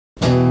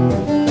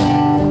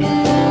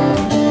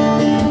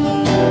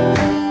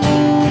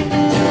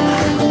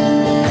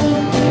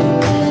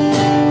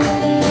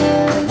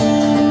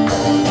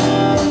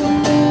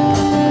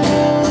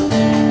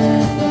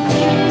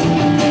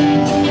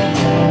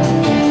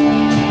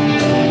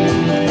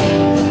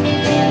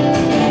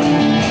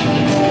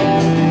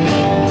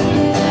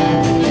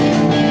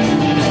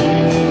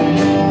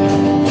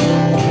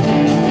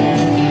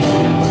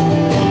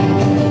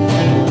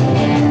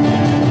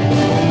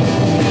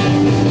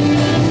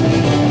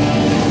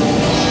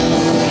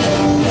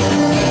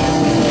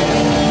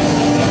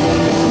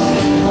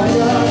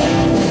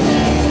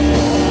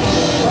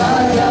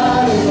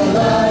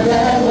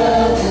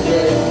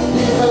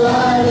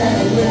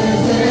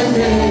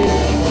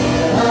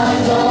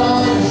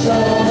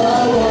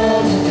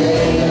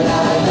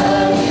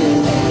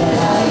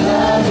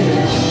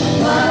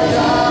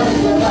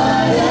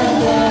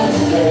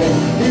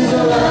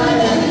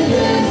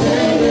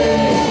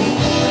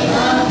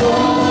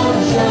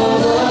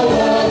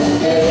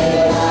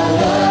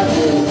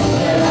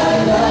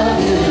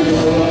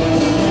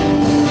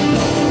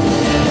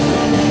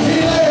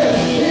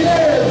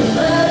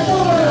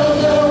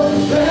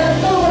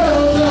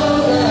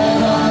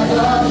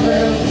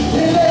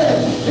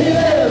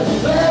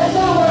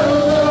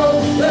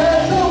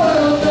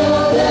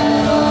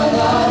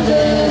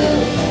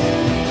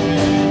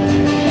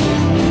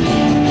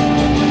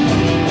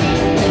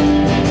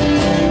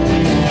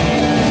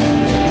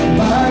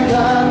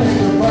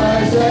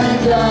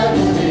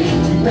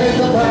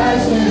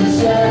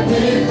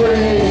set me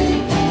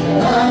free.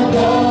 And I'm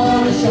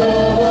gonna show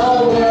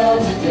the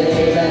world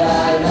today that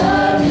I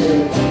love you,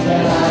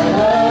 that I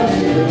love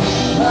you.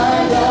 My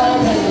God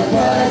paid the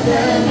price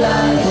and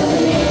died for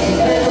me.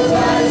 Paid the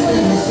price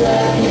and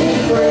set me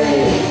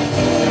free.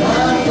 And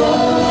I'm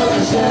gonna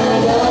show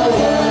the world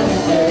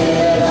today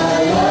that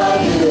I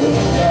love you,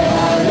 that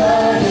I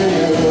love you.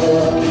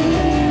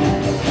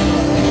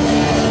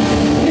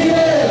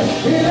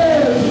 He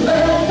lives,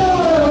 let the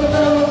world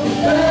know,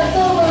 let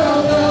the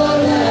world know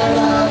that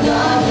I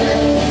love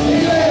him. He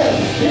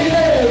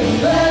lives,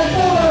 let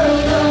the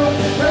world know,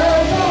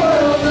 let the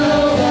world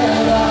know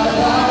that I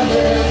love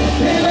him.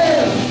 He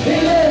lives,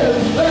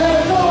 let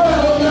the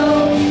world know,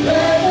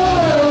 let the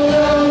world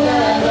know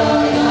that I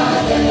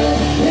love him.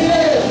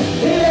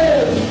 He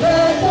lives,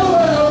 let the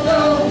world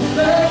know,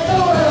 let the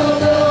world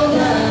know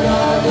that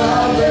I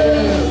love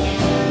him.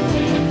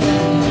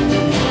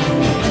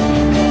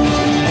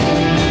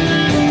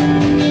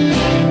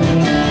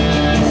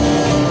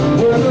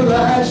 We're the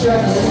light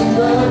shining in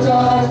the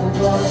dark. We're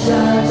gonna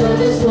shine till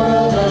this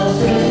world knows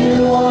who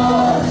you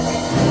are.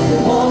 We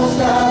won't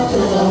stop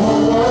till the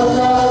whole world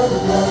knows.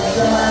 We're gonna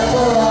shine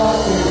for all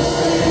to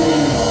see.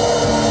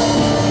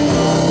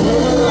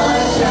 We're the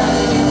light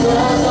shining in the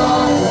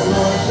dark. We're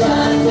gonna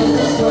shine till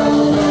this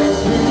world knows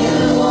who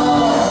you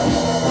are.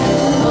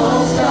 We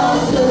won't stop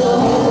till the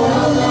whole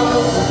world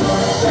knows. We're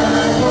gonna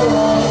shine for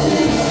all to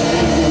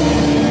see.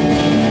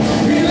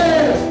 He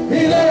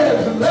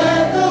lives,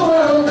 let the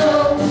world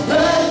know,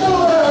 let the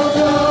world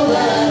know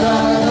that I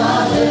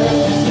love him.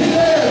 He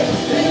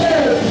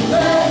lives,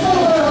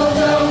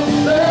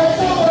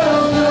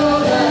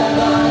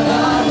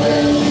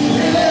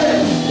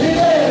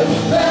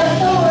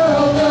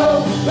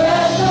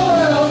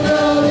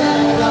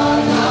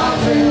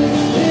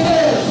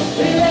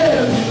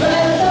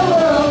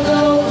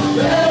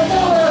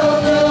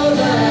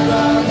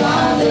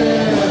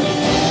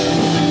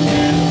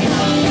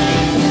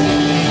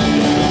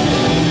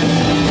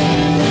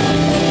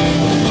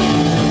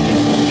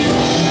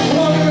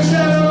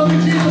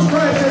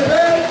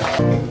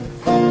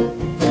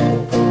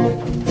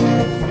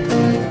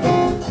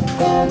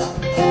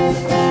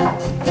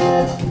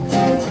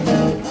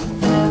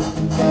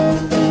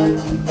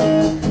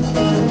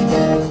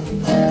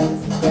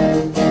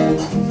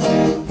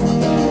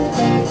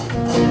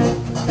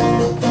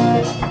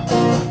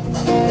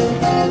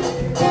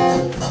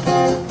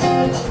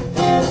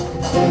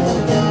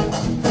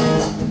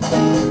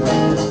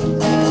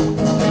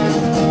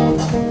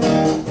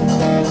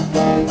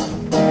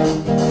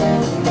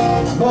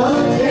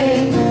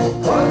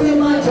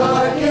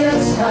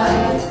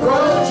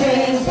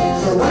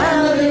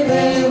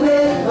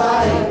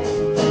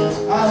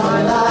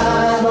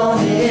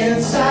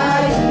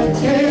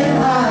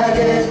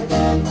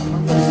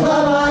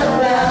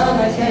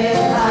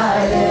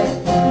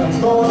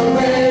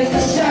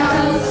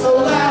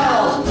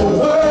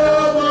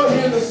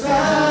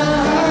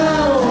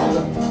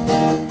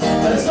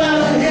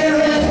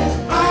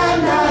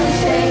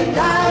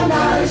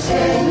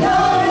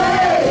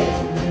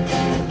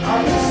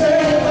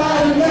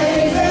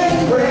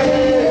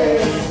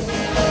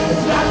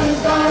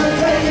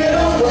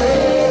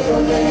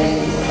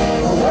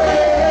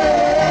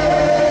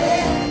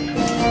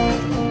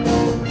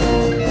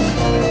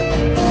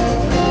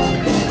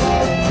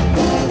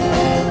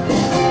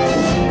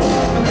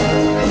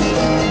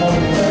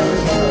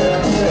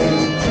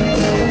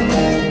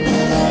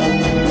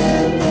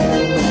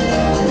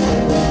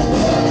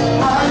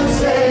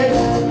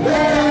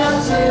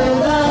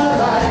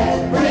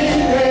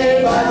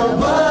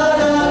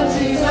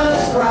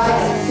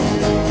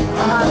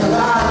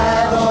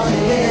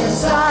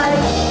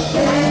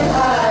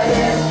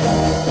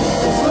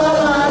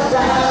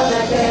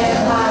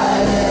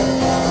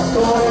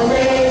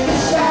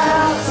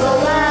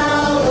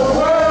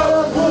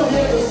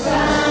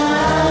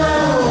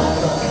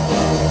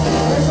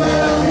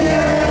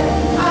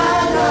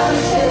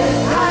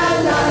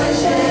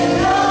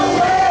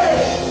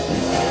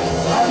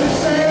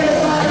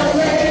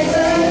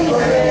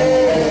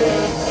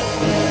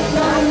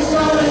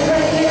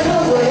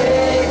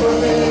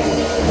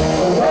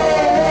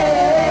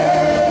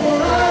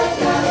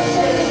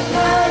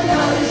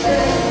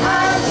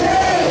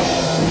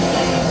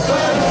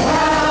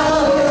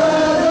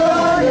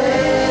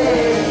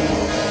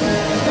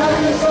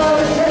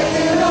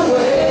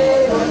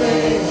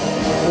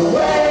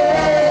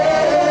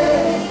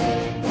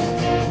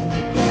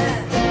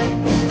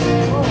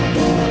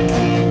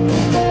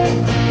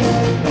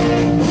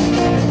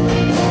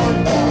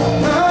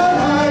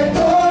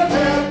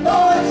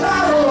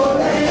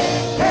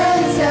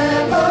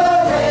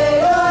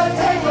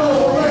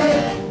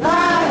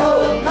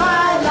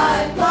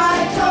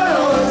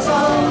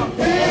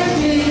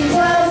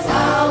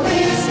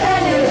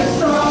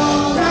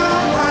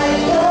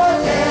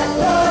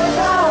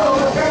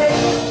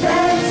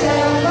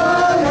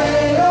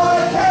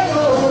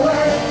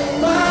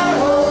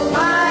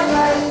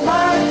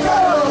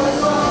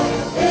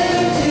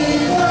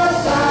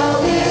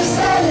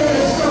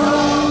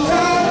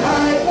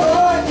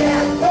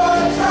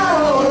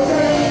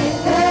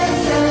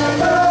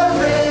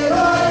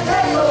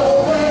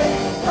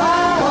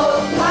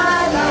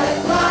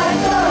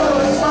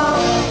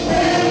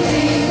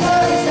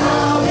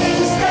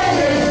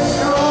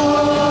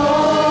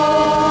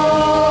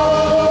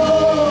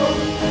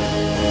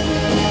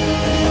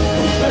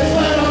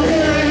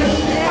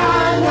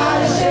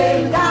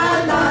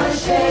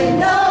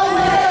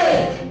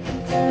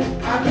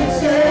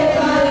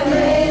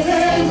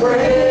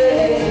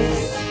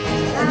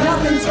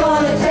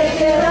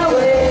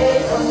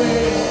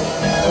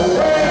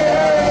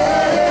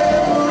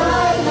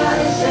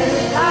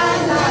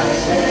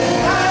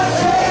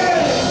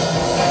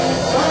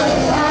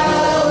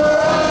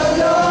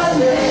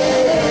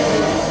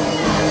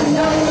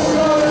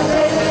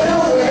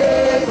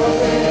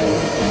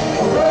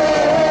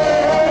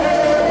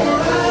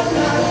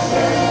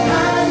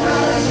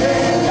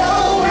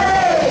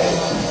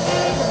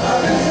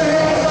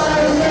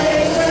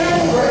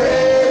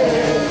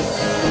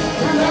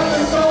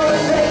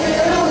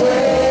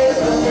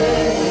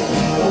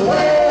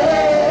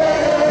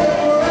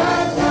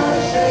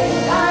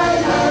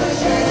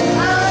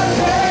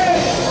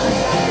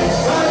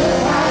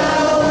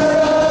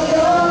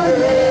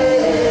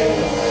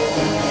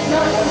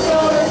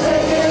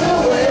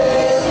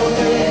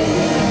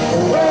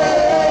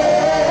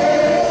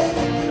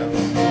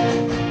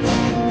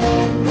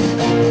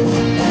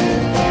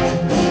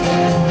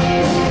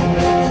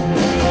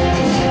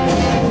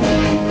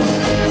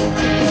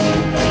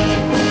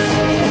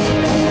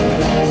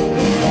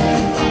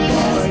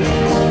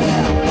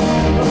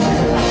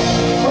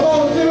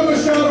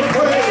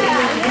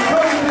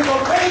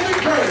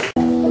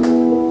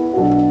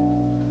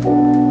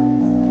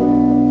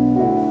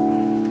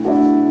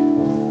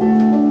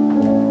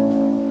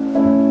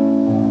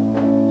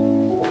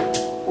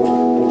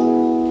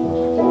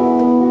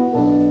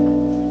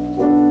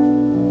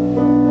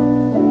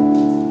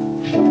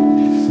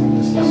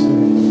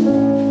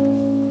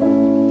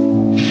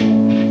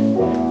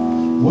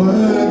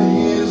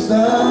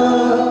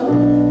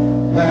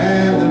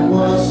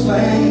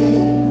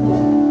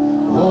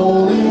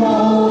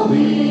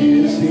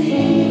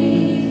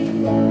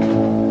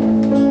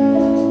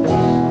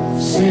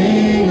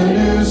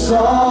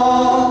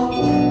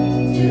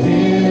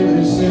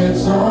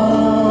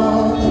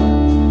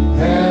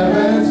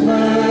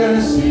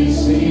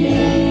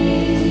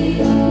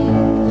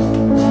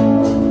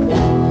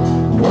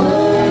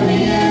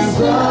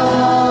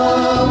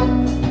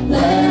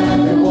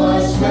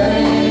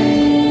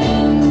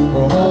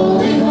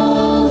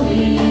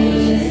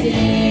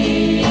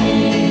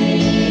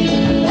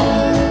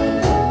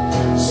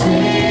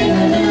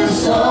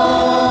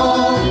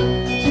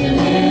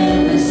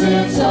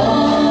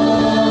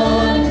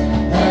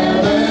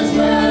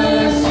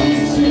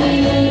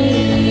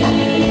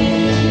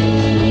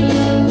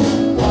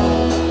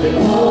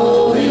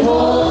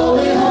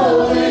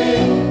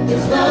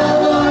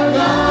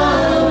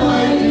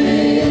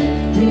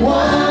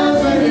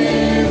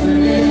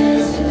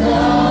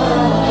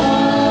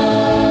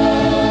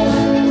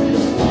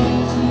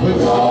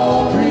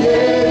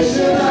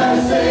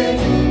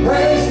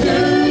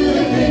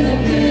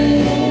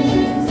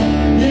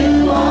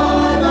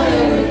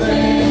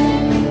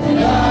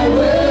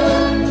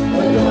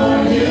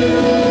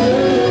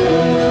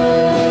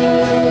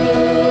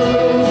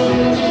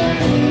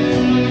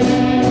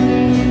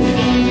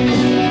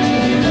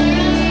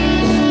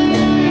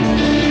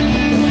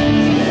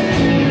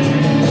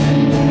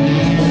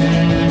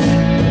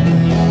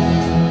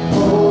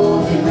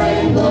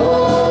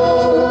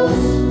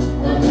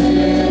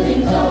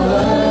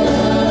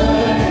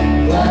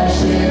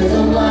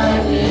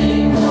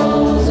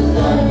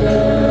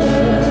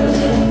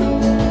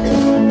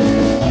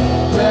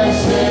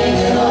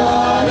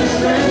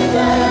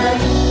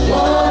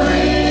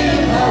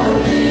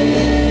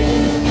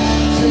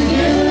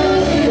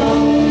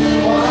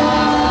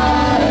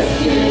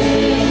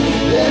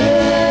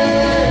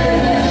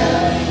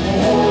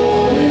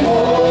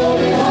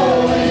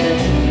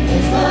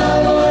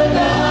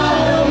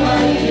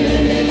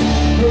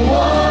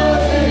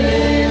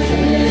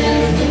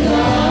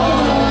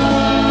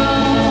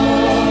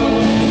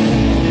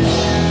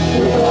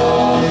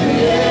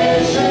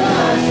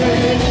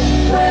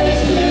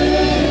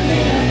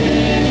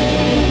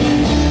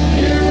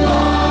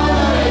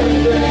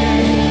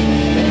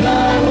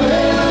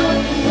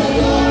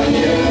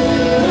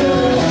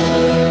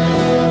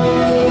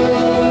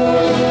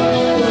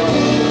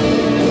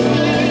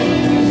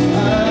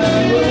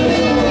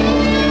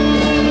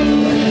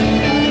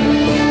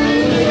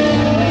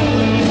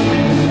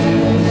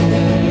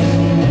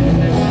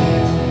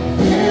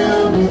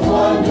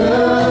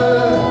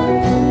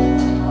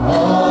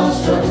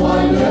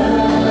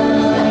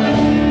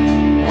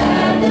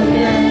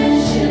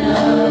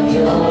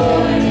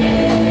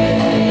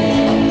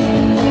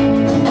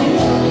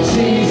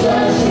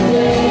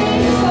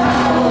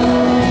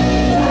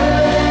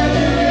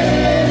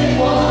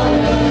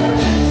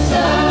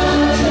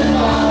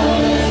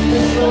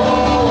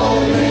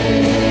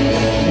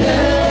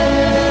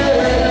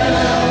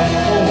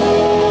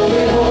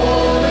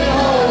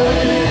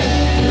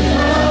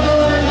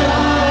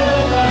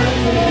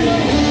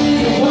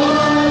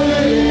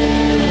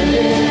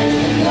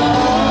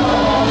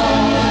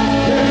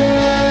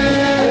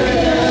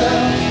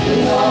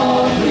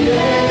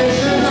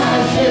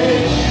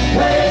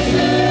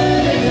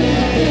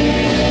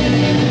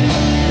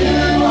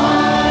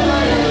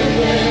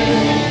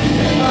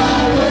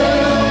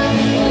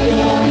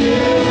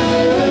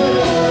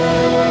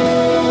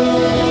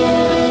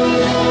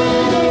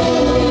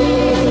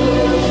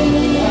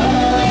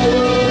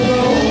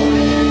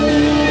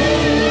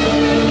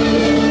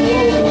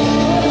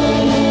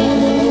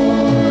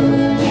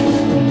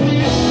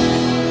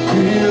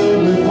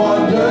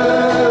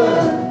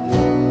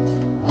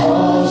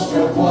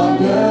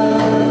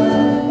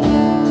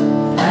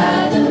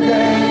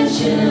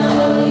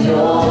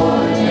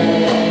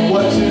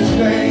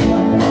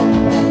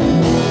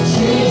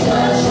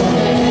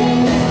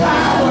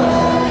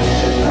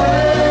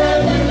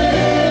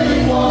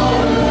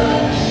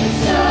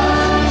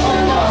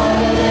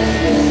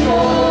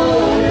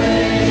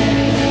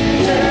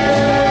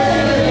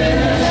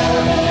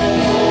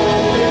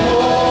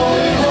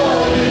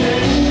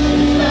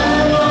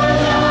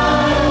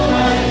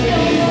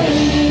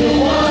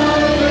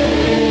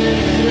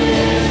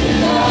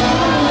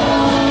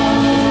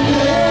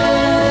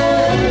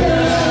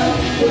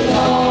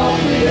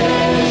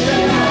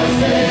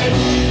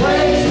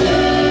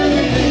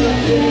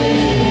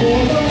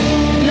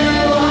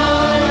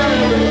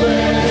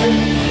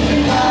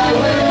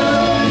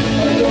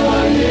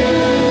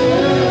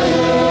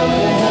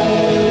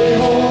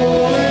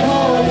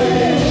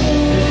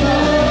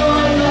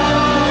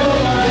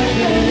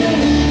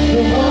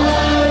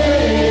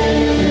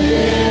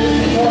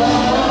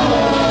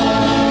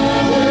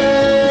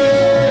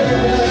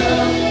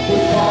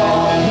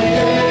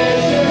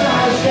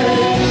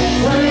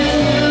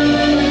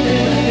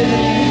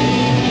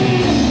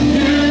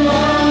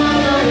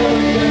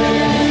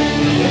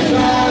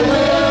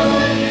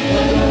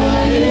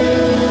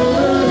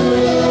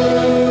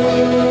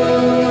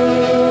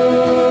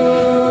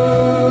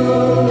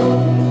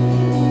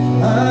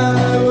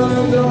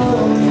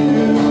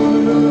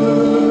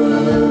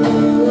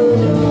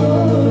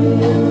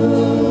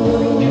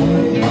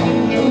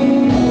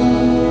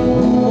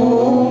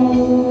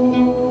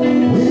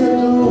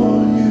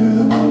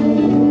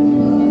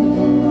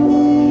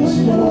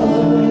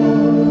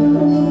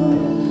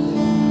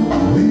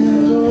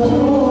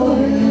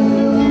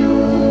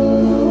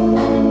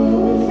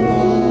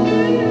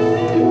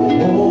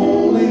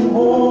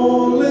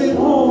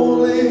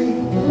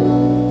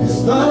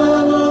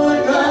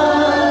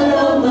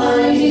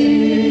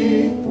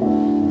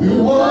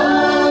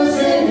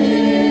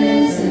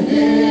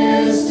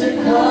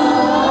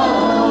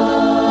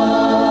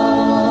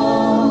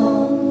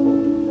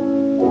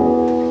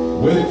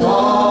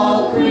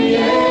 all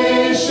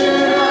creation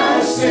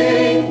I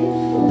sing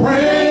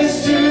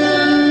praise to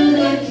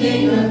the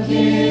King of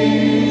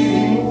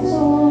Kings.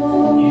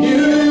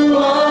 You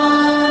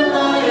are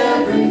my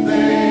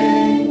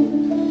everything,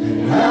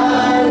 and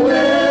I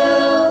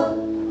will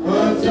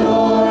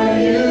adore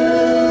you.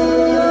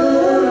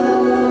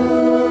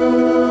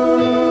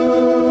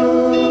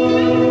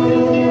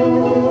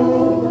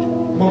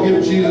 Come on,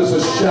 give Jesus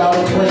a shout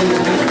of praise in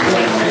this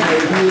place.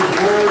 He is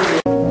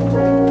worthy.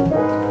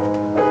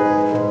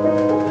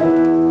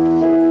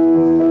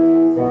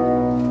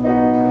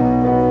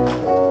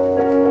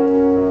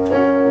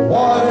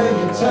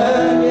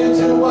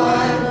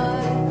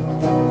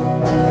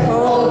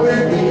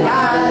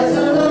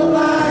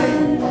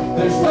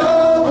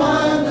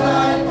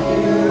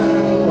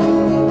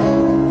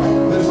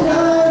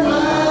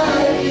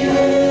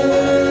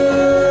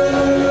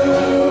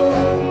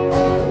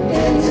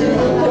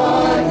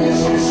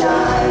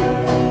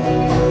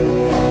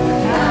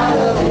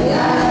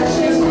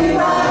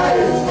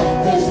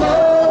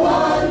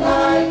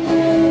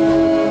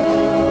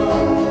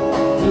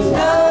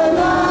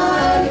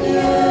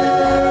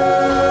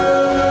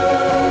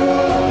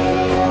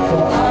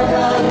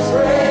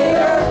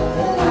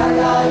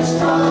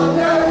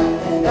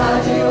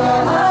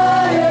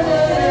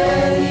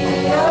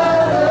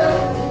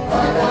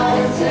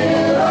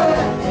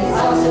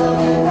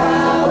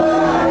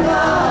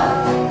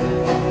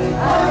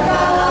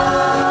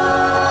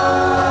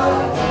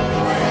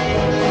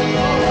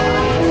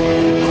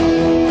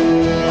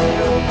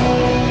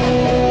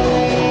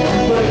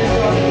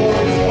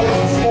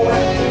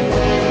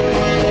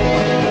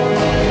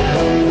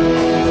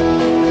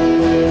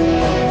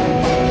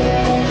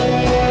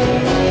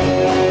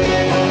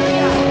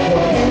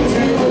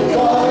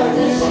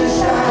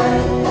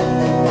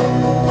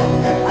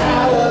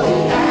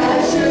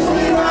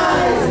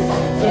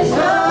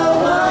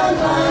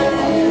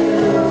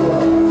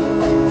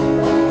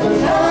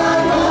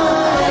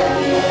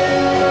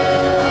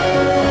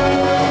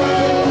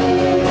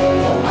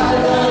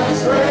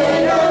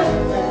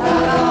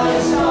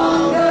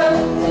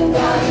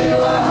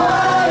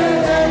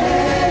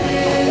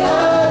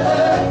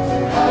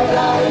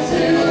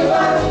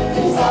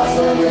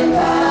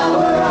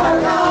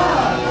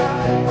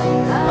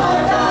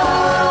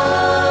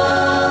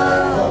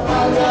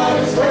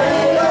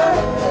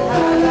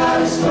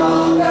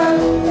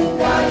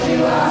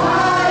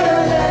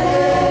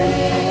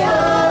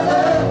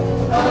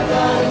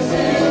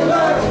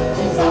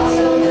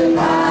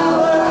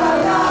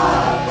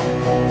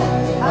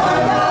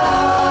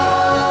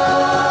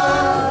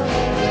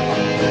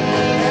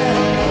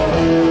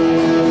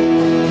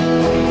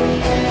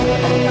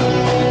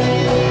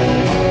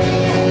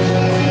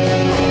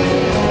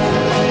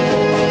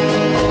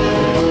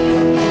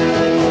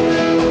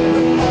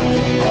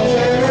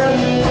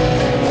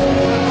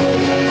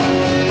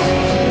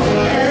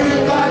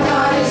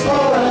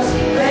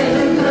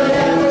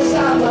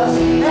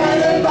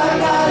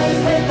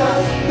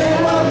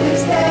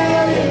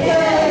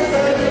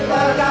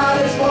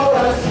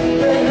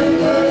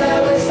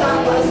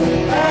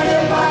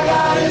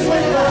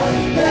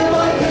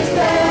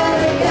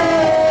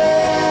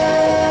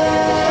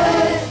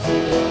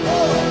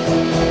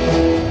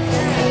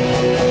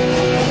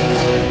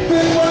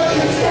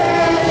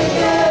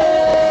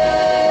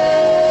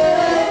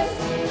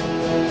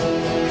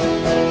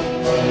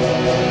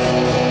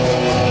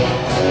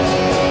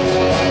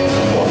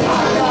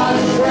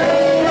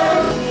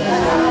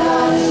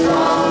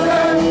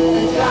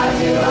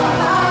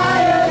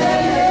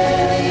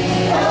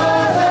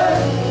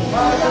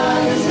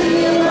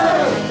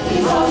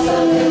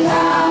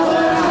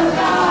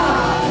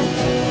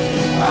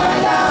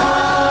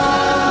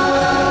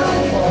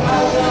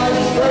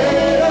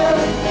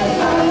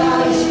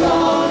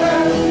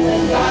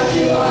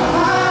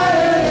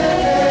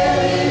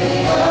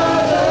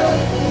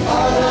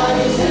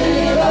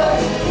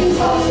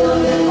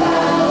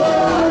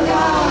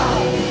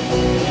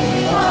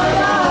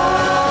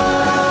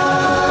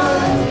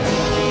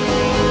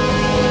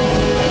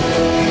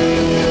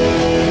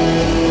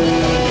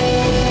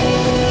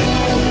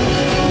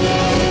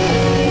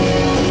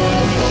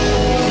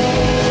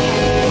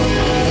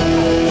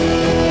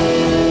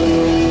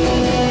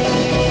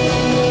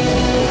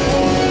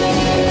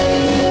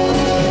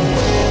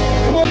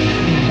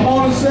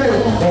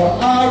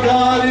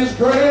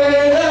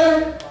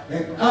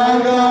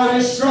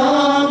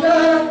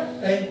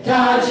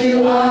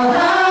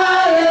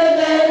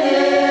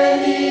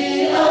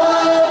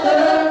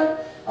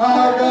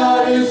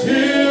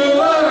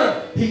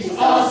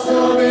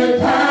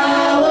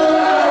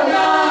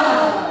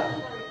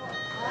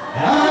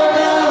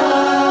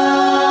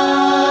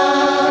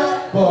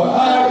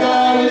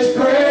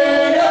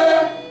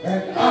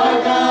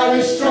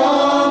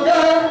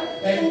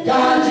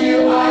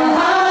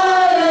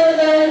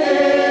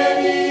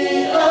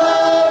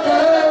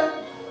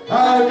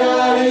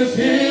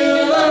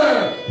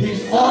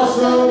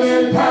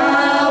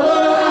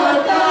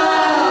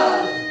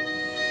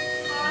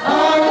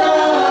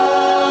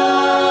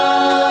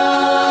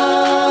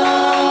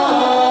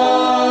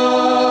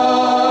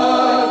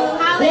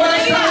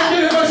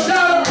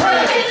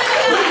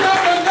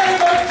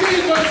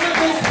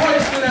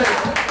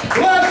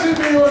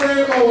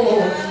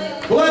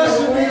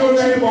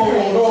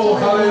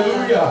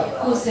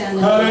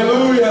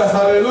 Hallelujah,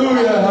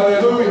 hallelujah,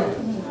 hallelujah.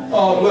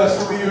 Oh,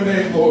 blessed be your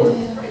name, Lord.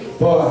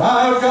 For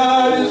our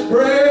God is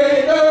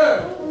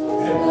greater,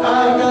 and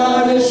our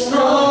God is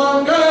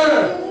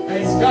stronger.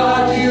 Praise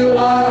God, you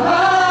are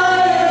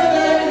higher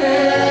than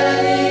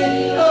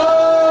any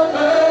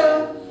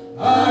other.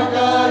 Our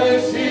God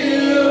is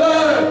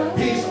healer.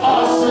 He's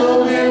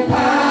awesome in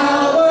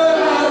power.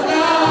 Our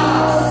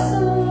God.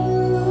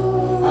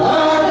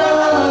 Our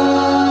God.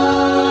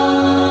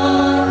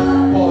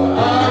 For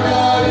our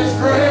God is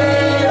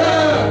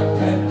greater,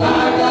 and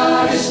our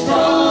God is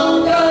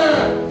stronger.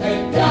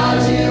 And God,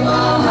 you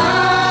are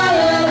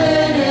higher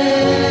than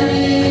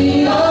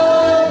any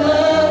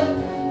other.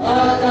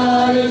 Our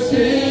God is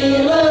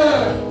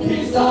healer.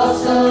 He's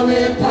awesome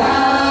in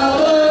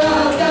power.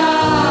 Our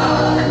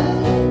God.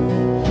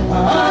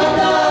 Our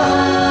God.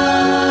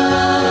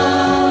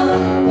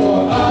 For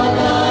our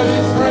God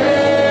is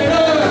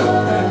greater,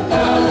 and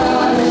our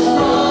God is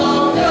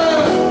stronger.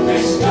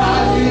 Yes,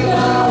 God, you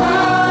are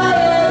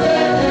higher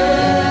than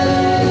any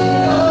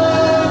other.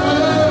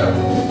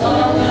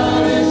 Our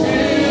God is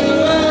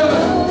healer.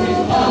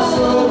 He's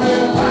awesome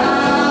in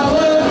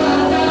power.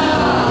 Our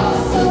God.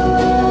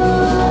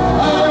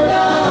 Our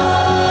God.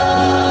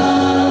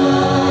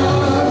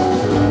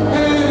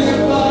 And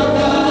if our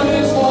God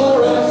is for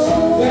us,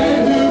 then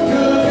who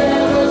could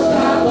ever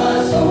stop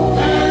us?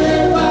 And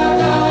if our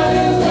God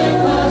is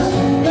with us,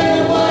 then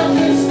what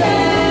can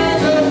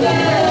stand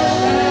against?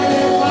 And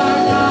if our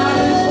God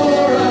is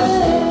for us,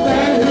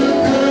 then who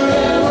could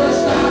ever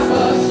stop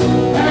us?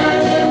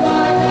 And if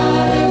our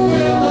God is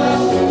with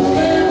us,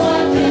 then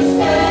what can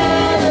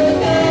stand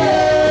against?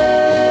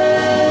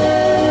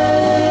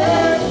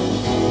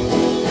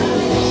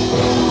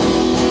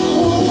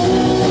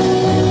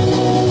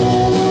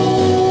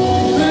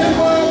 Then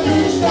what can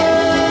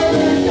stand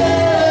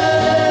against?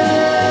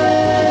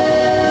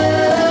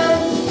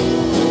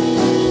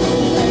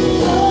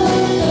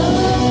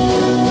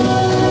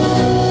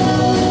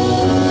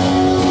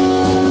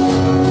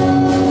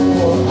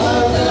 For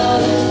our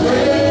God is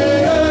greater,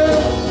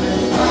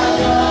 and our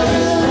God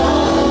is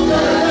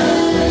stronger.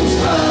 He's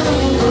higher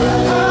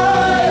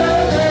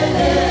than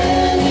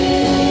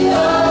any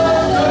other.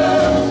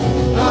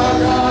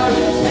 Our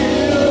God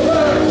is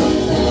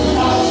healer,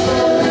 awesome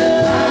in power.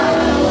 Our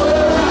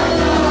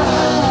God.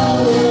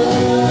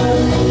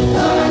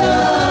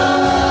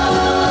 Our God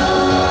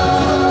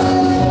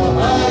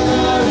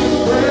is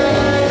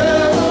greater, and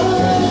our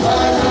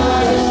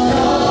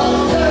God is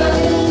stronger.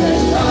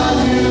 Yes, God,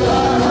 you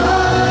are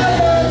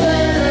higher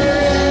than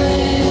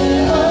any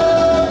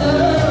other.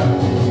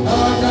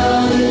 Our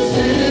God is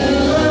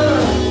healer.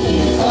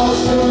 He's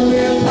awesome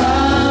in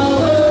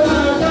power.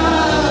 Our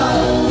God.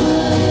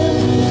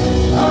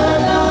 Our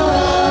God.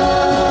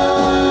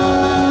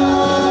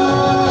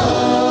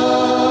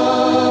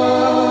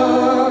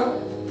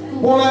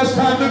 One last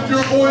time, lift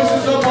your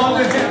voices up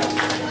unto Him.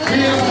 He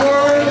is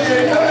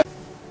worthy.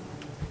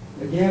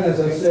 Again, as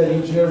I said,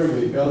 each and every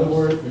week, in other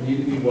words, we need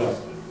to be what?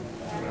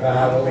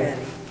 Battle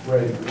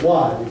ready.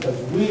 Why? Because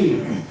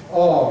we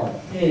are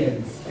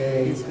in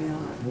a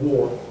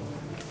war.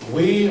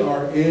 We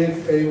are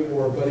in a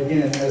war. But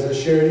again, as I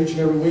shared each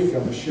and every week,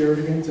 I'm going to share it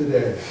again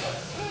today.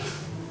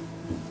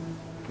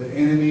 The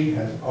enemy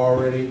has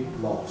already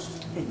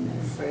lost.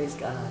 Amen. Praise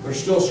God. There's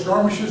still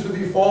skirmishes to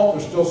be fought.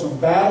 There's still some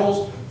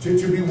battles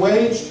to be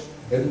waged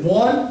and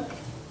won.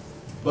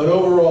 But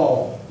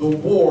overall, the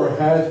war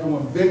has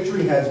won.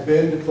 Victory has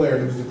been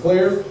declared. It was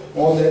declared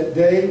on that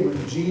day when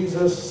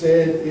Jesus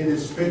said, "It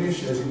is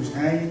finished," as He was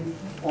hanging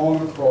on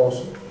the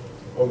cross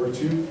over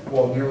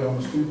nearly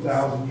almost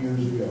 2,000 years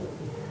ago.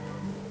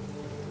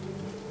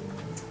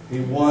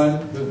 He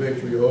won the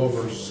victory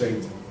over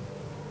Satan.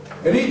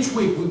 And each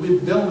week, we've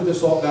been dealing with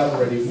this all battle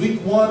already. Week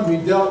 1, we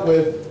dealt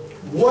with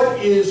what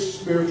is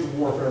spiritual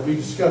warfare. We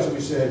discussed it. We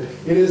said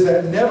it is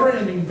that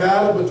never-ending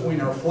battle between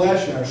our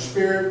flesh and our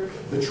spirit,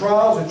 the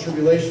trials and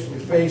tribulations we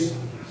face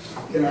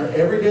in our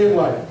everyday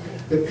life,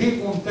 the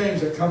people and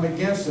things that come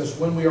against us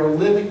when we are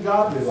living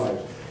godly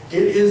lives.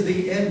 It is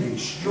the envy,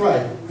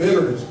 strife,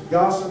 bitterness,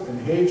 gossip, and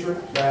hatred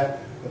that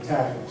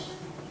attack us.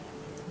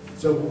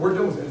 So what we're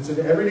doing, it's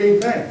an everyday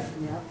thing.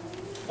 Yep.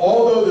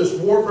 Although this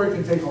warfare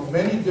can take on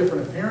many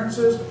different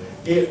appearances,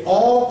 it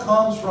all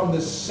comes from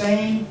the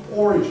same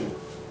origin.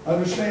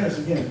 Understand this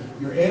again.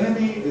 Your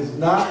enemy is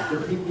not the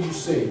people you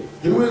see.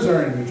 Who is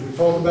our enemy? Which we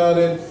talked about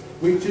in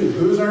week 2.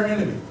 Who is our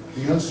enemy?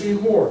 The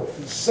unseen war.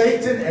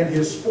 Satan and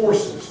his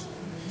forces.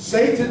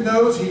 Satan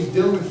knows he's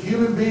dealing with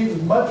human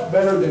beings much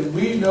better than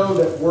we know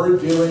that we're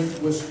dealing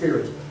with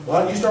spirits. A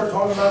lot of you start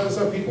talking about this,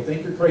 some people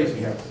think you're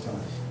crazy half the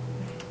time.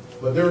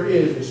 But there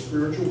is a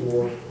spiritual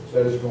war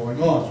that is going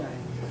on.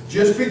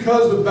 Just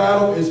because the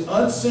battle is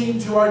unseen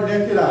to our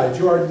naked eye,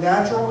 to our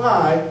natural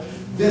eye,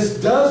 this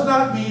does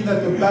not mean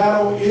that the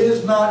battle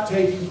is not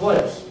taking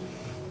place.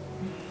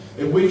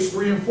 In weeks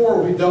 3 and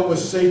 4, we dealt with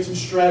Satan's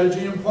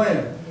strategy and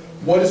plan.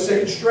 What is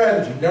Satan's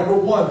strategy? Number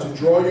 1, to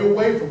draw you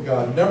away from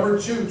God. Number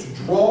 2, to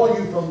draw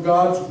you from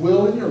God's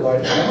will in your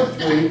life. Number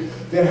 3,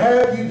 to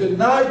have you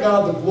deny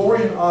God the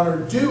glory and honor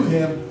due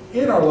Him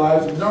in our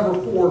lives. And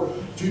number 4,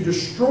 to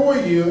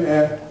destroy you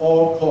at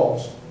all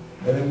costs.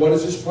 And then what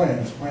is his plan?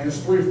 His plan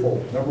is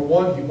threefold. Number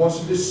 1, he wants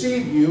to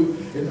deceive you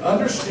in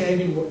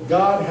understanding what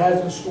God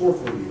has in store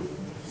for you.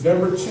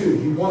 Number 2,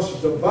 he wants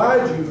to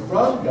divide you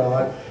from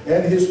God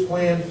and his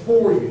plan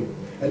for you.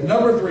 And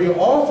number 3,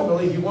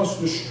 ultimately, he wants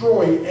to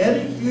destroy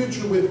any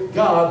future with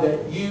God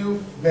that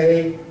you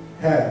may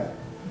have.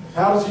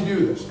 How does he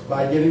do this?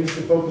 By getting us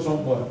to focus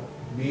on what?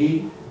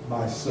 Me,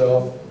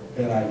 myself,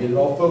 and I. Get it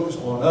all focused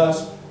on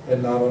us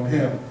and not on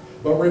him.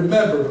 But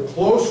remember, the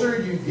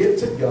closer you get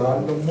to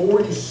God, the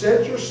more you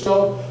set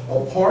yourself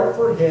apart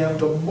for him,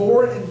 the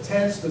more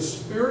intense the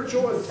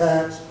spiritual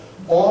attacks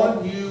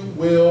on you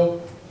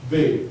will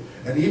be.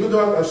 And even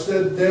though I've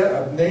said that,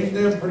 I've named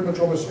them pretty much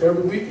almost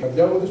every week. I've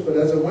dealt with this, but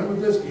as I went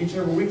with this, each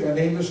and every week I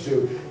name this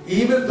too.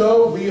 Even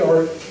though we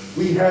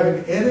have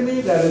an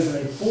enemy that is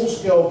in a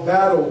full-scale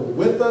battle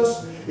with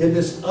us in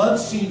this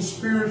unseen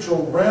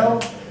spiritual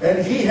realm,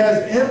 and he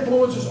has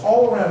influences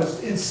all around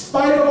us. In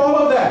spite of all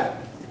of that,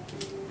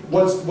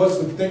 what's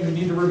the thing we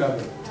need to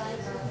remember?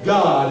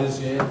 God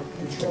is in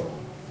control.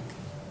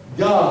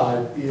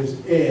 God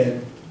is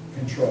in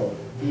control.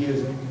 He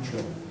is in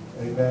control.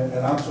 Amen.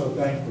 And I'm so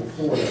thankful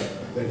for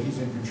that he's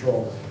in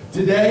control.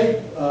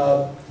 Today,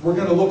 we're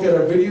going to look at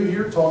our video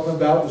here talking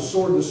about the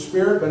sword of the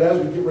Spirit. But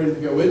as we get ready to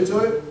go into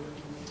it,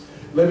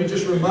 let me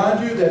just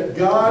remind you that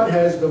God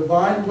has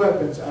divine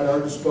weapons at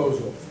our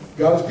disposal.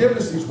 God's given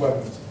us these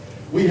weapons.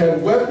 We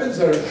have weapons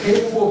that are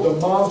capable of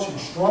demolishing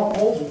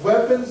strongholds,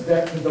 weapons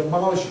that can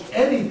demolish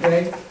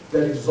anything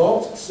that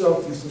exalts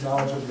itself against the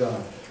knowledge of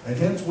God. And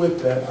hence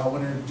with that, I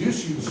want to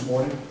introduce you this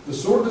morning the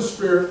sword of the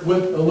Spirit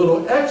with a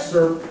little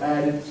excerpt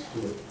added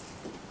to it.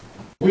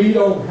 We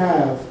don't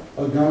have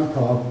a gun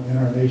problem in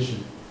our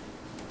nation.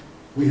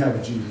 We have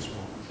a Jesus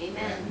problem.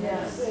 Amen.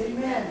 Yes.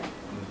 Amen.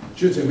 I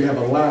should say we have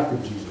a lack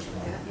of Jesus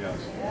problem. Yes.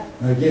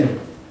 And again,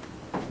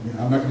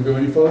 I'm not going to go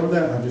any further with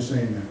that. I'm just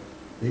saying that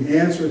the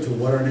answer to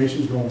what our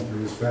nation is going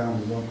through is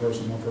found in one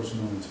person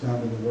only. It's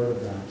found in the Word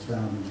of God. It's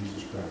found in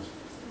Jesus Christ.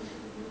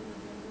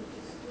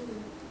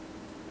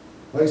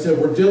 Like I said,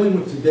 we're dealing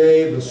with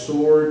today the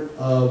sword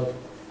of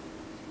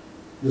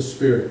the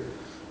Spirit.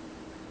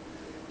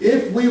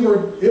 If we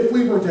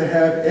were to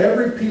have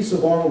every piece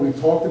of armor we've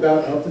talked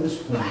about up to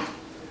this point,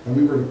 and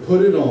we were to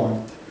put it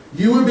on,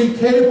 you would be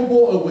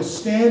capable of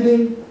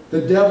withstanding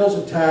the devil's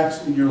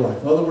attacks in your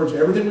life. In other words,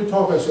 everything we've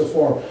talked about so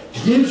far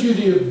gives you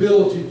the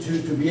ability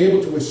to be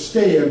able to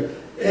withstand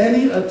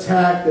any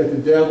attack that the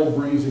devil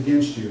brings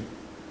against you.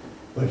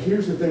 But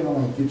here's the thing I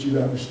want to get you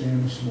to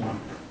understand this morning.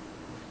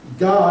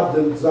 God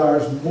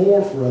desires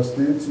more for us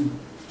than to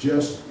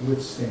just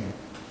withstand.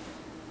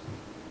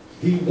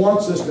 He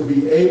wants us to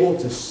be able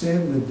to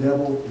send the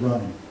devil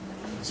running.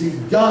 See,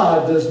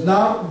 God does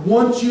not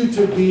want you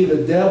to be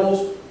the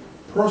devil's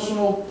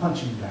personal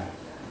punching bag.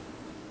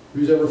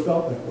 Who's ever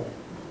felt that way?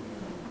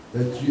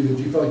 That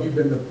you felt like you've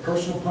been the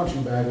personal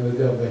punching bag of the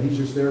devil, that he's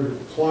just there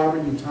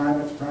clobbering you time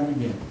after time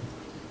again.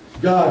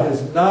 God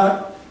is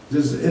not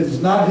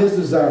his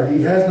desire.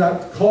 He has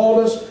not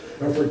called us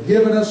or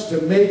forgiven us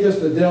to make us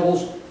the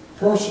devil's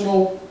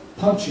personal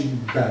punching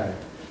bag.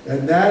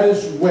 And that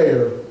is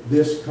where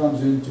this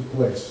comes into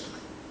place.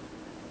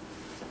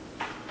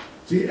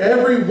 See,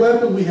 every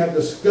weapon we have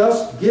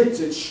discussed gets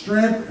its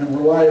strength and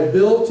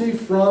reliability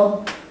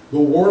from the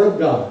Word of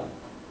God.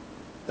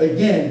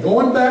 Again,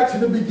 going back to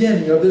the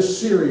beginning of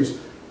this series,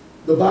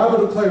 the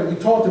Bible declared, we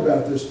talked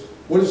about this,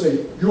 what does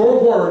it say?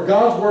 Your Word,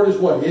 God's Word is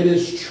what? It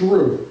is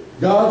truth.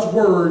 God's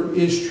Word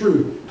is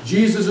truth.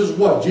 Jesus is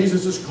what?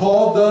 Jesus is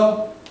called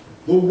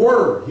the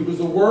Word. He was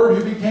the Word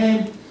who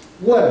became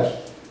flesh.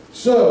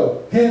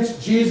 So,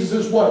 hence, Jesus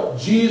is what?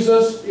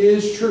 Jesus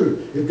is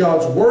truth. If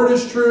God's Word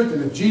is truth,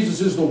 and if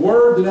Jesus is the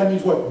Word, then that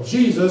means what?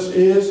 Jesus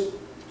is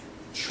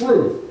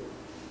truth.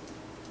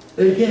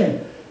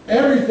 Again,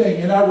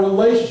 everything in our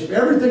relationship,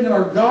 everything in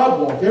our God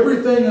walk,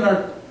 everything in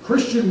our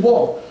Christian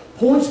walk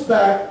points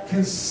back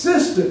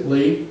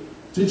consistently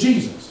to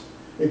Jesus.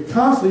 It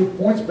constantly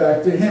points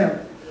back to Him.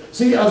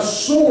 See, a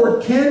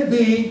sword can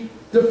be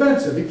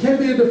defensive. It can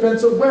be a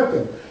defensive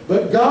weapon.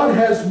 But God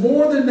has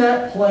more than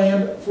that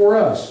planned for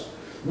us.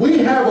 We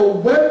have a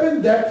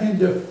weapon that can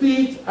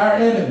defeat our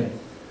enemy.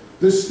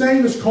 This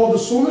thing that's called the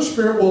sword of the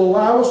Spirit will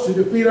allow us to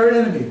defeat our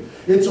enemy.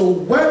 It's a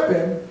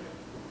weapon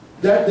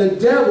that the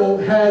devil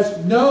has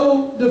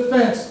no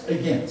defense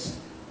against.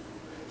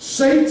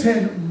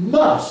 Satan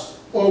must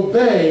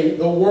obey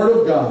the Word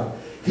of God.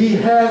 He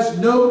has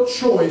no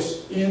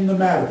choice in the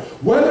matter,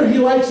 whether he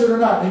likes it or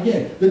not. And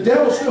again, the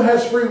devil still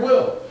has free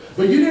will.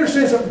 But you need to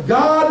understand something.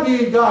 God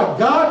being God,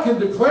 God can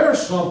declare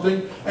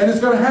something and it's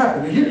going to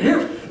happen.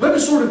 And let me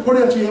sort of put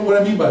out to you what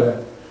I mean by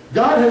that.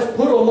 God has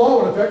put a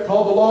law in effect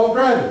called the law of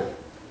gravity.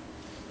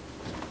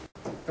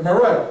 Am I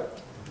right?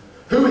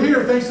 Who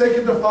here thinks they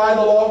can defy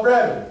the law of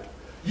gravity?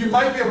 You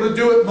might be able to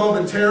do it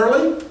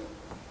momentarily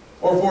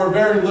or for a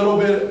very little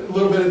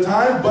bit of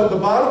time, but the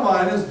bottom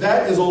line is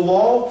that is a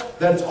law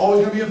that's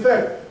always going to be in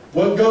effect.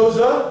 What goes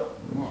up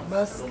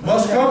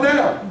must come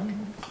down.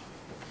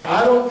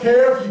 I don't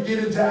care if you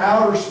get into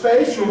outer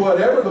space or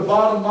whatever, the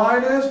bottom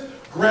line is,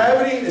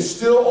 gravity is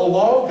still a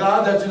law of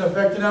God that's in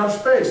effect in outer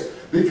space.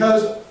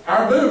 Because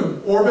our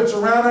moon orbits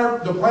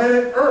around the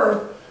planet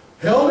Earth,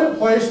 held in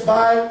place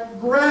by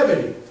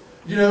gravity.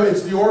 You know,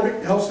 it's the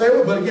orbit helps stay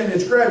with, but again,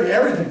 it's gravity,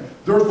 everything.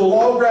 There's the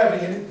law of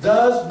gravity, and it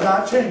does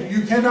not change.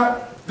 You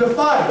cannot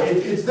defy it.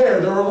 It's there.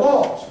 There are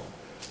laws.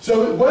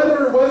 So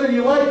whether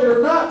you like it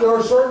or not, there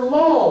are certain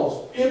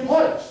laws in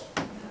place.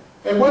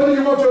 And whether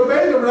you want to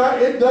obey them or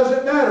not, it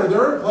doesn't matter.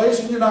 They're in place,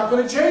 and you're not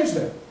going to change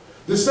them.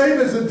 The same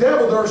as the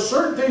devil, there are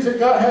certain things that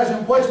God has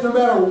in place. No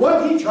matter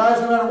what he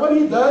tries, no matter what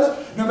he does,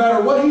 no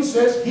matter what he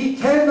says, he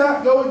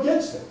cannot go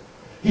against it.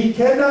 He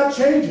cannot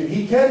change it.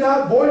 He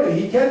cannot void it.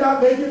 He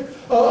cannot make it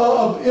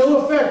of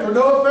ill effect or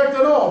no effect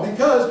at all,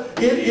 because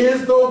it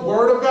is the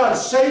Word of God.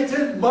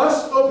 Satan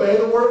must obey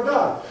the Word of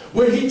God.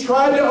 When he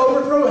tried to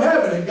overthrow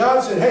heaven and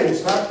God said, hey,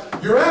 it's time,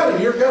 you're out of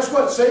here. Guess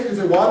what? Satan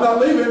said, well, I'm not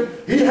leaving.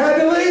 He had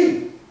to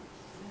leave.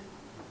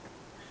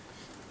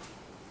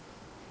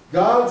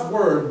 God's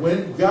Word,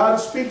 when God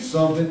speaks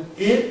something,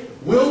 it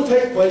will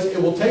take place.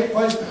 It will take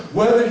place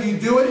whether you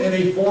do it in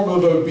a form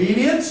of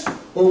obedience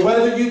or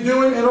whether you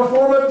do it in a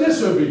form of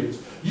disobedience.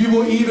 You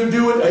will either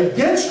do it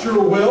against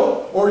your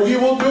will or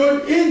you will do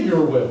it in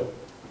your will.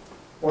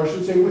 Or I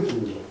should say with your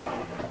will.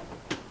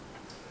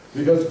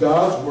 Because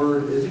God's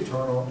Word is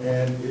eternal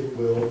and it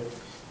will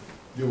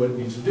do what it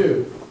needs to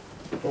do.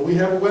 But we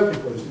have a weapon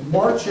for this. In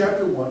Mark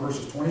chapter 1,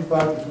 verses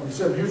 25 to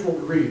 27, here's what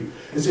we read.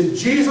 It said,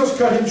 Jesus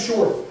cut him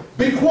short.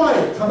 Be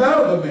quiet, come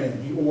out of the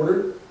man, he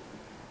ordered.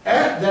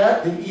 At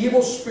that, the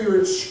evil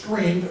spirit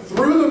screamed,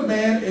 threw the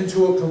man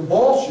into a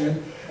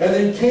convulsion, and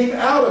then came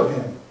out of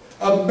him.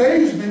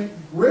 Amazement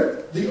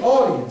gripped the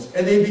audience,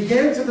 and they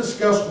began to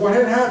discuss what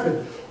had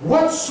happened.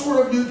 What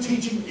sort of new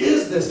teaching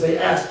is this? They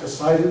asked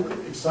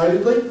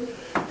excitedly.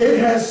 It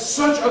has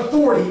such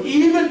authority.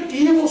 Even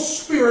evil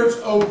spirits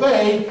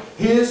obey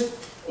his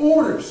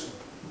orders.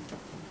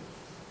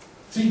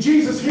 See,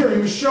 Jesus here,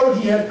 he was showing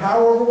he had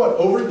power over what?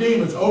 Over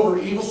demons, over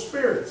evil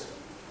spirits.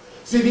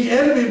 See, the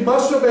enemy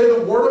must obey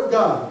the Word of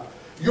God.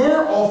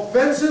 Your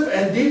offensive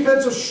and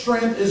defensive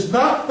strength is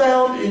not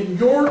found in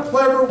your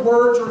clever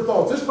words or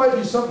thoughts. This might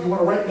be something you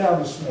want to write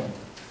down this morning.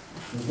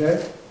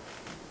 Okay?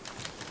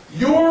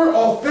 Your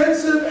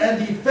offensive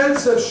and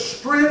defensive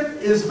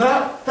strength is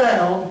not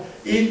found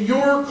in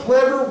your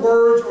clever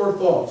words or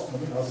thoughts.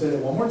 I'll say that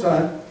one more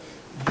time.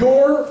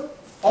 Your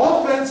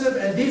offensive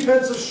and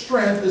defensive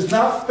strength is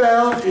not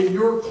found in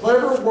your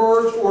clever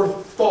words or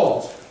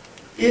thoughts.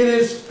 It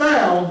is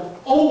found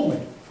only,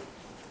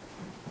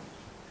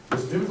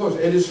 listen to me close,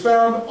 it is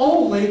found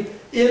only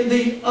in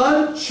the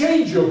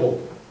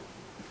unchangeable,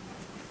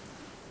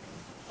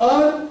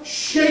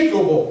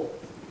 unshakable,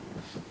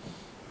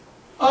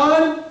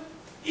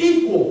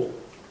 unequaled,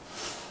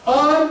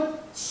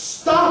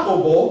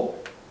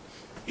 unstoppable,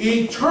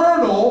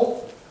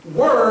 eternal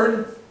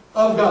Word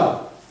of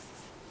God.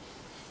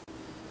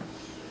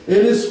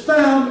 It is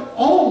found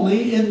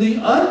only in the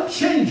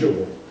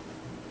unchangeable,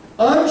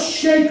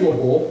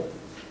 unshakable,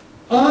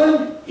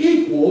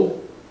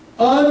 unequaled,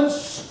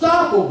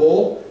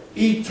 unstoppable,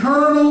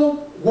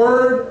 eternal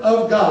Word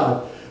of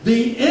God.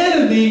 The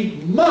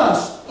enemy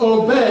must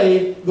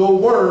obey the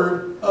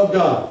Word of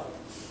God.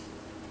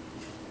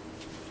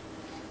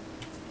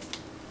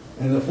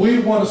 And if we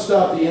want to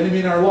stop the enemy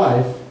in our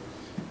life,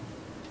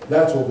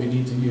 that's what we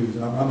need to use.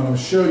 And I'm going to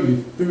show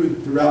you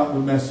throughout the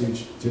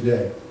message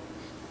today.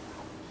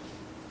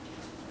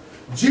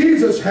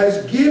 Jesus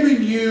has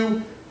given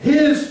you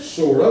his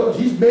sword.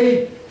 He's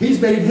made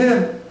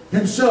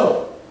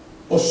himself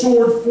a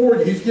sword for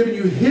you. He's given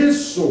you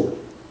his sword.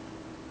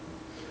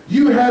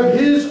 You have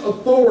his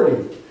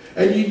authority.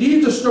 And you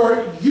need to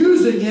start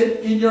using it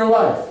in your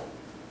life.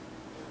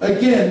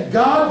 Again,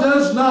 God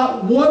does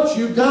not want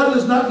you, God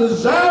does not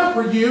desire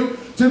for you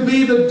to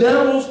be the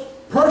devil's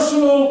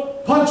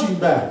personal punching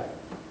bag.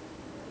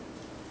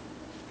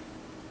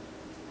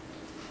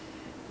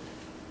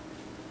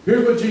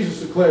 Here's what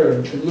Jesus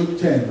declared in Luke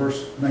 10,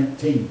 verse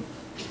 19.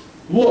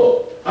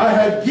 Look, I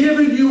have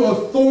given you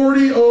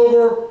authority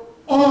over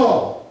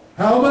all.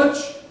 How much?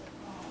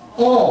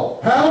 All.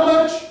 How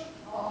much?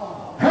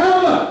 All.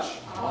 How much?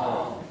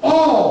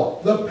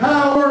 All. The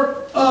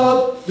power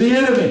of the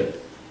enemy.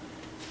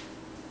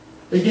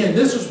 Again,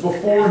 this is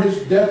before his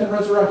death and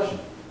resurrection.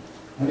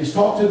 And he's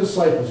talked to the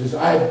disciples. He says,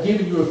 I have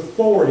given you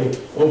authority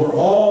over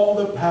all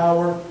the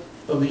power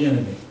of the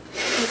enemy.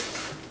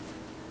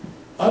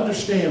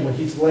 Understand what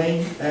he's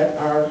laying at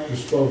our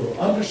disposal.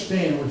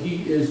 Understand what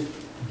he is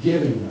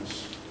giving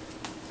us.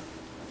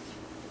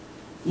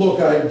 Look,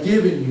 I have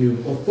given you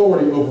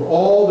authority over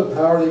all the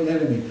power of the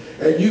enemy.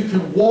 And you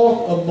can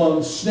walk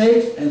among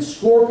snakes and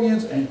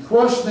scorpions and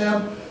crush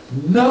them.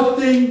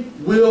 Nothing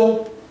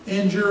will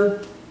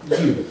injure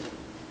you.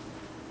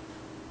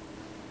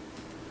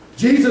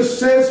 Jesus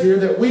says here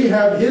that we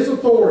have his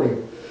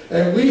authority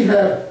and we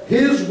have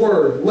his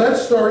word.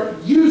 Let's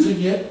start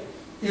using it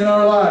in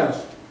our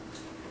lives.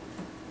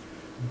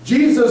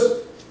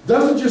 Jesus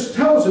doesn't just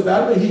tell us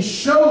about it, but he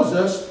shows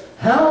us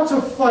how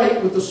to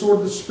fight with the sword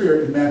of the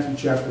Spirit in Matthew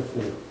chapter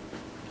 4.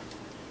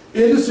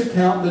 In this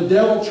account, the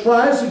devil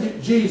tries to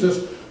get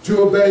Jesus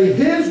to obey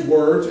his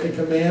words and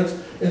commands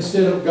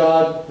instead of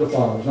God the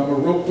Father's. I'm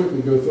going to real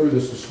quickly go through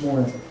this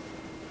morning.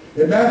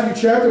 In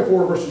Matthew chapter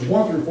 4, verses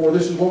 1 through 4,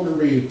 this is what we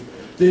read.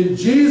 Then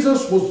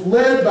Jesus was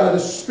led by the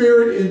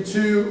Spirit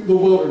into the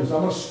wilderness.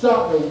 I'm going to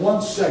stop there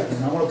 1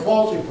 second. I'm going to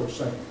pause here for a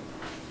second.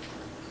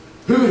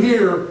 Who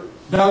here,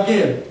 now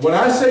again, when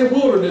I say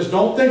wilderness,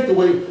 don't think the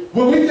way,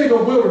 when we think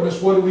of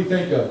wilderness, what do we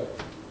think of?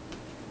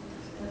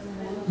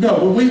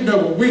 No, when we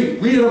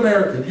in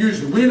America,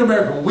 usually, we in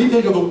America, when we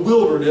think of the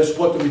wilderness,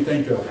 what do we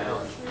think of?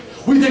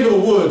 We think of the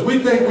woods. We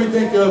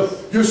think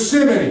of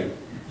Yosemite,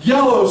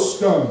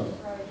 Yellowstone.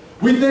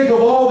 We think of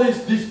all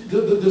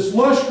this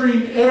lush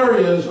green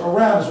areas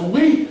around us. When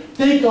we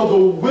think of the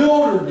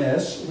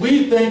wilderness,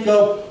 we think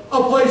of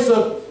a place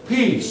of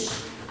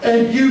peace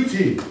and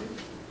beauty.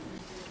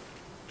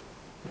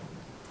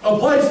 A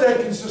place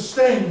that can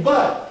sustain.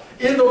 But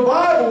in the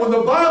Bible, when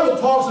the Bible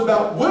talks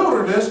about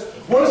wilderness,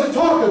 what does it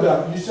talk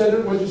about? You said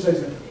it, what did you say,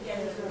 Sam?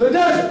 The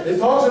desert. It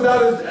talks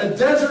about a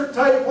desert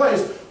type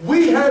place.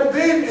 We have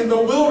been in the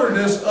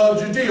wilderness of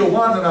Judea,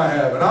 Juan and I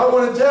have. And I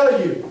want to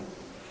tell you,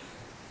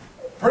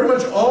 pretty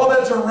much all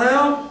that's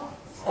around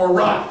are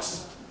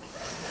rocks.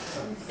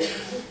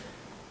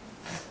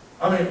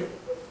 I mean,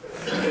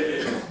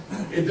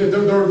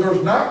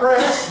 there's not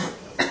grass.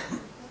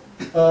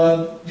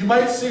 You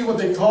might see what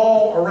they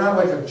call around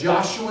like a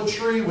Joshua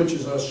tree, which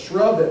is a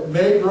shrub that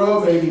may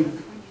grow maybe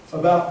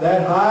about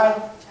that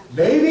high.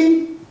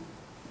 Maybe.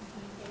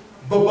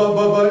 But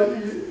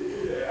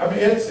I mean,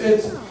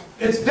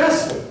 it's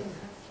desolate.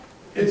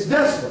 It's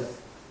desolate.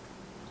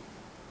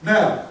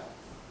 Now,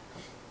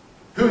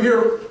 who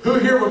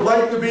here would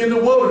like to be in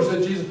the wilderness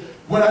that Jesus,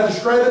 when I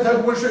describe that type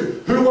of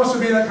wilderness, who wants to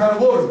be in that kind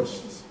of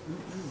wilderness?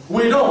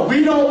 We don't.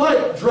 We don't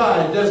like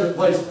dry desert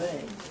places.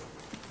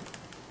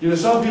 You know,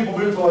 some people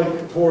move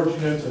towards, to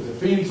the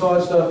Phoenix, all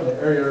that stuff in the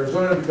area of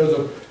Arizona because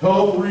of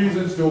health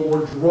reasons, to a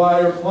more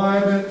drier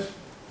climate.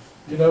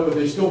 But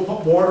they still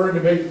put water in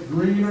to make it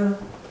greener.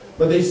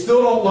 But they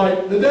still don't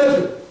like the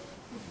desert.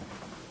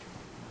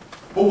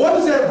 But what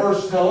does that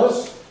verse tell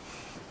us?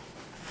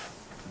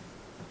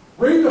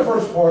 Read the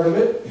first part of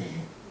it.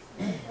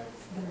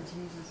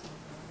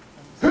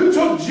 Who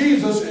took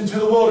Jesus into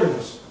the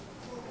wilderness?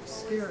 The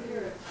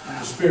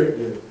Spirit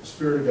did. The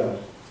Spirit of God.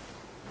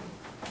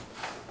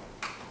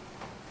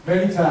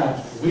 Many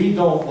times we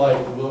don't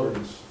like the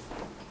wilderness.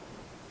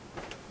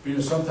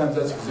 Because sometimes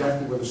that's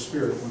exactly where the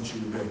Spirit wants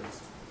you to be.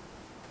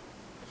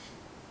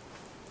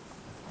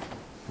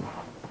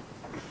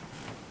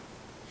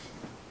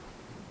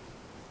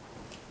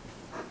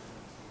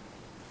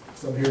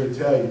 So I'm here to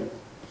tell you,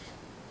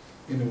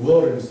 in the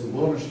wilderness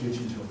gets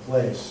you to a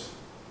place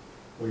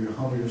where you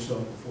humble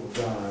yourself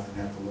before God and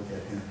have to look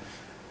at Him.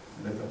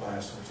 And let the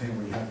Bible say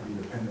where you have to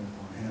be dependent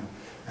upon Him.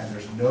 And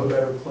there's no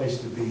better place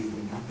to be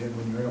than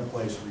when you're in a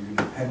place where you're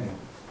dependent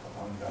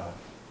upon God.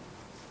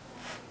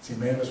 See,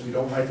 many of us, we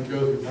don't like to go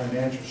through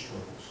financial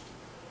struggles.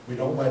 We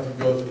don't like to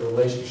go through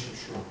relationship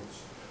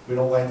struggles. We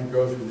don't like to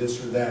go through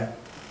this or that.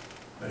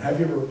 But have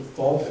you ever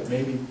thought that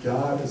maybe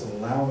God is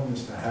allowing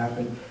this to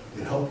happen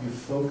to help you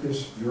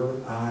focus your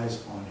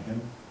eyes on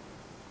Him?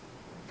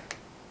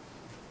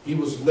 He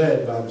was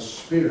led by the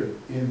Spirit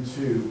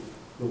into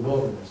the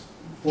wilderness.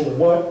 For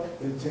what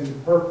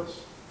intended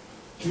purpose?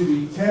 To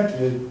be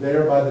tempted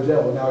there by the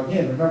devil. Now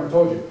again, remember I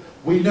told you,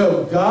 we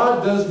know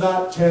God does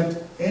not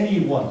tempt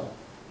anyone.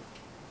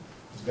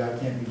 Because God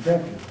can't be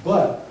tempted.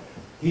 But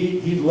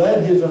He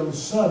led His own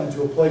Son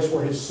into a place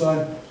where His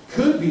Son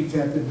could be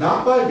tempted,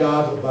 not by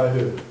God, but by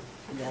who?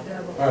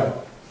 All right.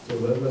 So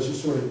let's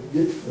just sort of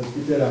get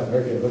that out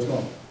there. Okay, let's go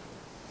on.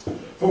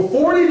 For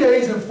 40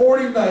 days and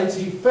 40 nights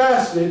He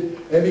fasted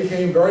and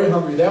became very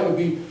hungry. That would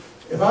be,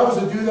 if I was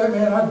to do that,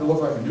 man, I'd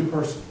look like a new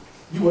person.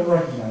 You wouldn't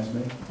recognize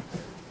me.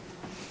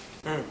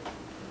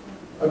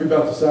 I'd be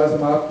about the size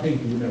of my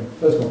pinky,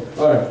 Let's go.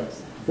 All right.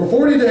 For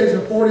 40 days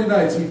and 40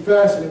 nights He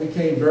fasted and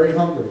became very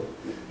hungry.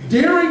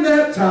 During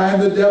that time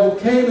the devil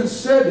came and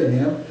said to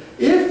Him,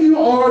 "If you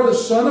are the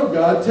Son of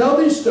God, tell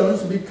these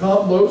stones to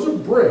become loaves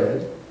of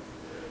bread."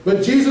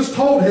 But Jesus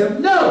told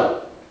him,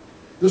 "No.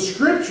 The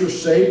Scriptures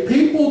say,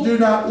 people do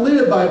not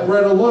live by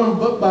bread alone,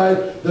 but by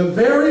the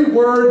very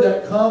word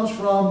that comes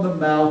from the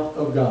mouth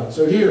of God."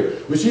 So here,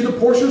 we see the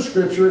portion of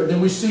Scripture, and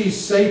then we see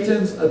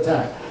Satan's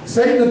attack.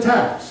 Satan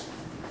attacks.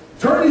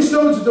 "Turn these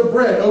stones into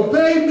bread.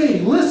 Obey me.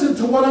 Listen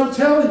to what I'm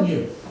telling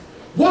you.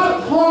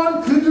 What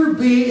harm could there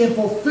be in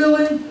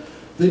fulfilling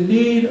the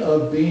need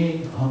of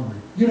being hungry?"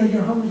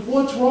 You're hungry.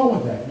 What's wrong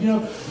with that?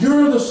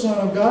 You're the Son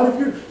of God. If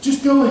you're,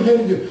 just go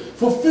ahead and do it.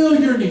 Fulfill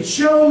your need.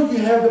 Show you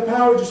have the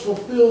power. Just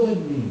fulfill the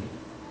need.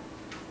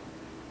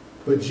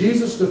 But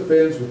Jesus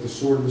defends with the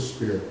sword of the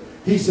Spirit.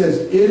 He says,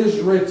 "It is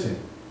written,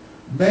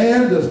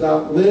 man does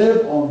not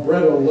live on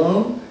bread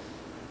alone.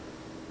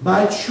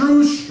 My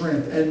true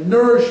strength and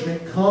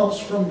nourishment comes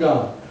from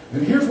God."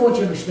 And here's what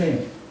you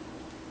understand.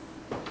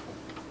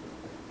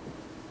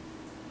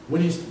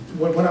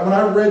 when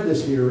I read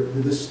this here,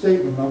 this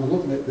statement, I was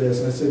looking at this,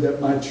 and I said that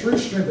my true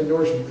strength and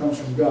nourishment comes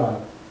from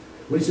God.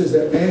 When he says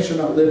that man shall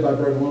not live by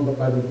bread alone, but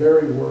by the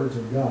very words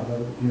of God, by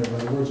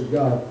the words of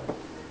God.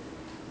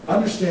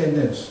 Understand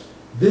this.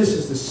 This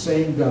is the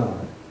same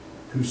God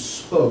who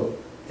spoke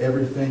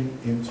everything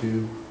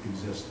into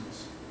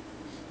existence.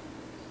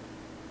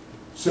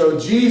 So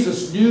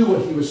Jesus knew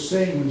what he was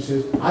saying when he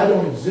says, I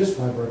don't exist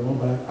by bread alone,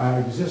 but I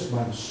exist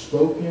by the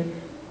spoken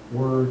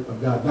word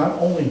of God. Not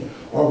only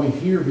are we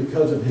here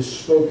because of his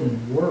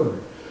spoken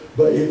word,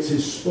 but it's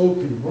his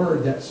spoken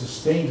word that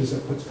sustains us,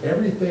 that puts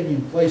everything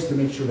in place to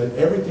make sure that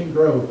everything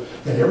grows,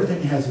 that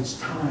everything has its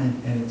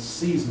time and its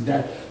season,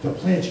 that the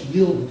plants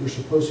yield what they're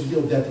supposed to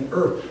yield, that the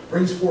earth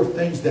brings forth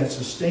things that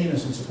sustain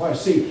us and supply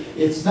us. See,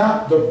 it's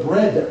not the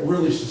bread that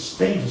really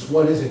sustains us.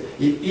 What is it?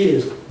 It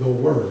is the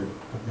word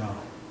of God.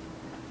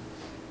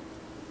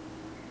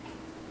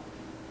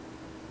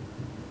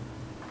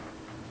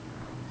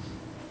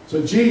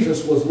 So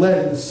Jesus was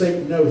letting the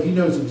Satan know he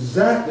knows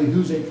exactly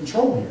who's in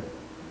control here.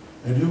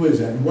 And who is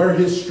that? And where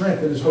his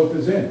strength and his hope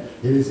is in.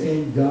 It is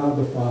in God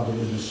the Father,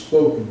 in the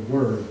spoken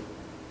word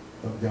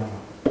of God.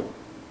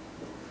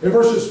 In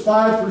verses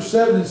 5 through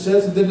 7 it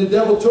says, and then the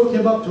devil took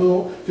him up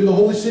to the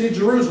holy city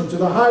Jerusalem, to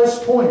the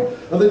highest point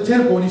of the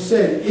temple. And he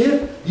said,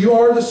 if you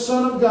are the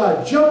Son of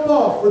God, jump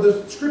off, for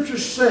the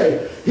scriptures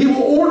say, he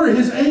will order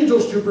his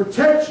angels to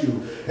protect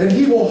you, and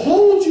he will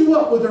hold you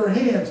up with their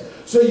hands,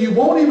 so you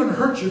won't even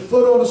hurt your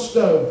foot on a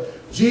stone.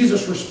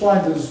 Jesus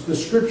responded, the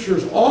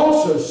scriptures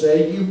also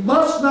say, you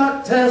must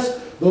not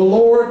test the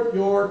Lord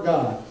your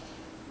God.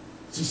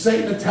 See,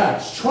 Satan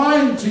attacks,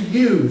 trying to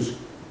use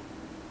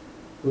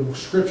the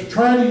scripture,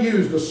 trying to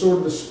use the sword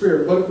of the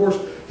Spirit. But of course,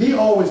 he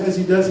always, as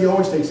he does, he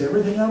always takes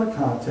everything out of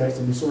context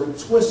and he sort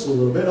of twists a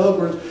little bit. In other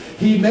words,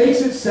 he makes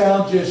it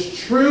sound just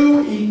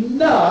true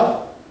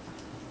enough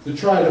to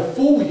try to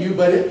fool you.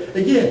 But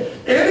again,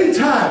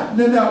 anytime,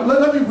 now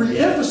let me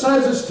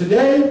re-emphasize this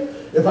today.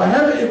 If I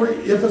haven't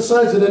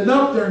emphasized it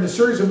enough during the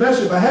series of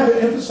messages, if I haven't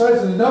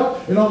emphasized it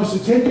enough in almost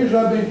the 10 years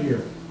I've been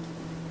here,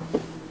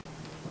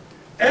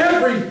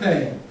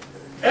 everything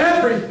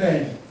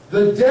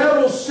the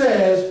devil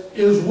says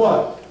is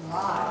what? A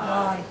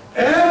lie.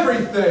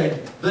 Everything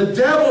the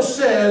devil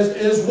says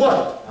is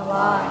what? A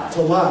lie. It's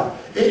a lie.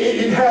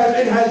 It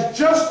has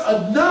just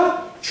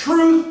enough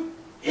truth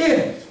in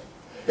it.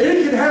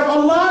 It can have a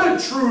lot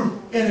of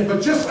truth in it,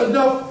 but just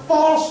enough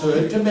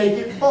falsehood to make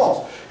it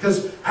false.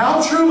 Because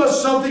how true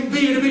must something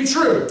be to be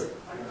true?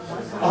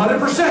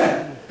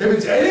 100%. If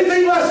it's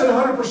anything less than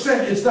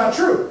 100%, it's not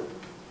true.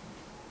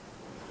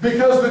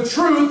 Because the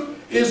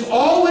truth is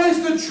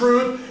always the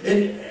truth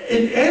in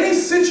any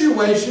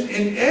situation,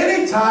 in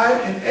any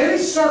time, in any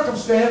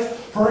circumstance,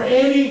 for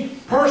any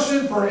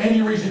person, for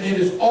any reason. It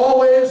is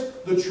always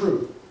the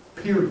truth.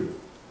 Period.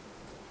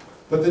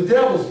 But the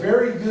devil's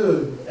very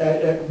good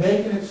at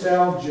making it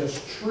sound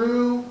just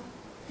true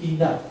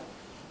enough.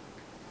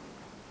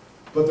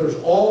 But there's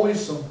always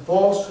some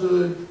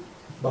falsehood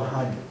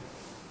behind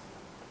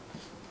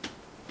it.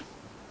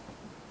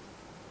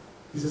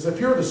 He says, if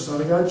you're the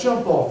Son of God,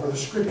 jump off, for the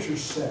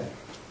scriptures say.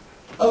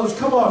 Others,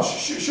 come on,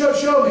 show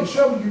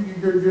me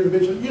you're the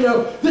bishop. You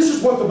know, this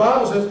is what the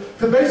Bible says.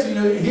 Because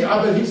basically,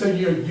 I bet he said,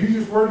 you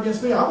use word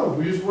against me, I'm going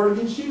to use word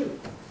against you.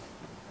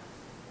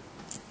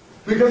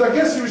 Because I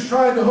guess he was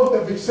trying to hope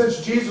that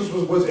since Jesus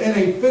was in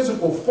a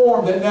physical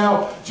form, that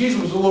now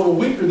Jesus was a little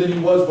weaker than he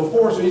was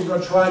before, so he's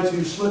going to try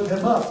to slip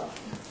him up.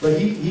 But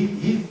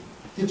he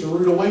gets a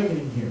rude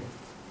awakening here.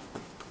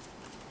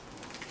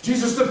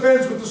 Jesus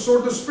defends with the sword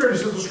of the Spirit.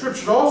 He says the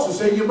scriptures also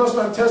say you must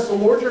not test the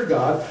Lord your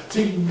God.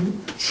 See,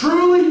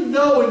 truly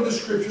knowing the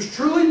scriptures,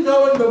 truly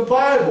knowing the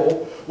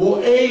Bible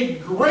will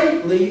aid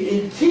greatly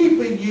in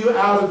keeping you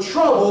out of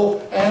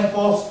trouble and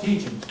false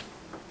teachings.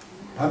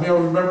 How many of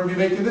you remember me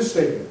making this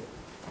statement?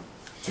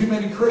 Too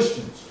many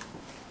Christians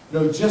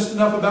know just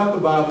enough about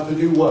the Bible to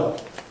do what?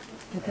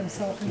 Get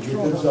themselves in To get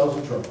trouble. themselves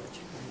in trouble.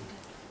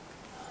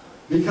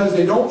 Because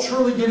they don't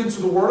truly get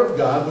into the Word of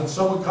God. When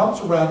someone comes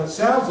around, it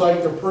sounds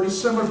like they're pretty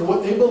similar to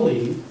what they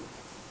believe.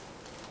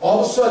 All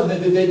of a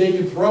sudden, they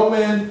can throw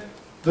in,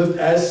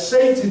 as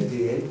Satan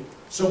did,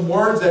 some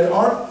words that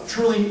aren't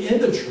truly in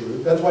the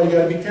truth. That's why you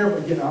got to be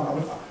careful. Again,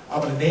 I'm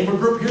going to name a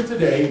group here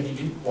today.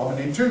 I'm going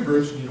to name two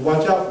groups. You need to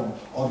watch out for them.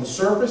 On the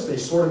surface, they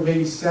sort of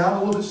maybe sound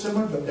a little bit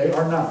similar, but they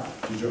are not.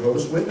 The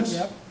Jehovah's Witness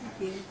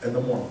and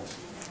the Mormons.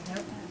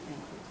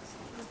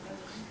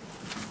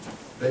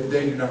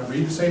 They do not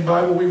read the same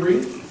Bible we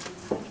read.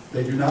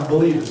 They do not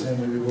believe the same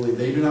way we believe.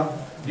 They do not.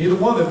 Neither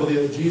one of them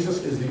believe that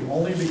Jesus is the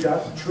only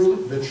begotten,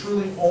 the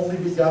truly only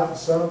begotten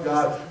Son of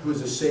God, who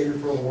is the Savior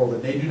for the world.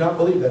 And they do not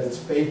believe that it's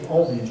faith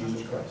only in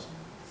Jesus Christ.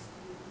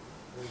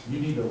 You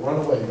need to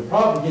run away. The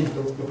problem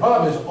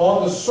is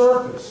on the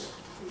surface.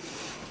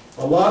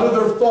 A lot of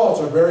their thoughts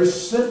are very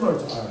similar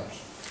to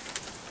ours.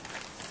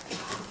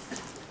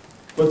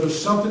 But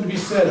there's something to be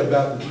said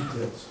about the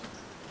details.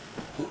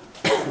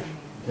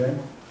 Okay?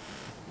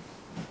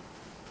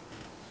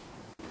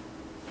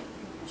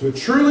 So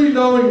truly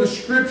knowing the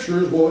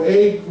Scriptures will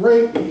aid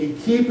greatly in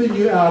keeping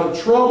you out of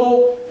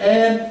trouble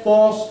and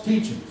false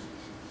teachings.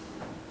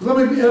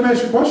 Let me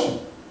ask you a question.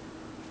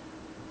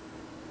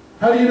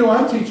 How do you know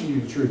I'm teaching you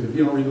the truth if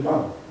you don't read the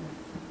Bible?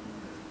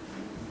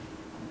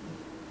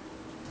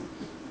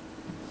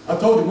 I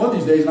told you one of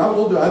these days, and I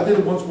will do it. I did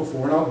it once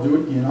before, and I'll do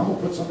it again. I'm going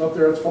to put something up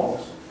there that's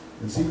false.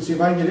 And see if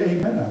I can get an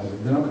amen out of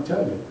it. Then I'm going to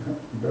tell you.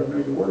 You better know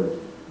your word.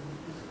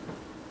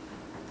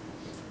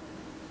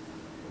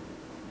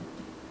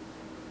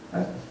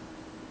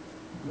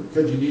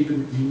 Because you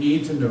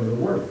need to know the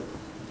word.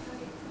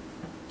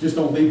 Just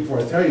don't leave before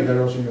I tell you that,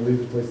 or else you're going to leave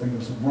this place thinking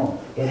there's something wrong.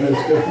 But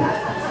that's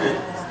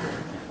different.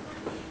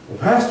 Well,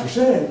 Pastor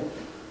said,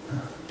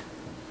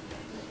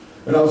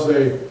 and I'll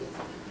say,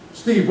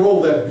 Steve,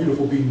 roll that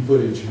beautiful bean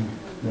footage.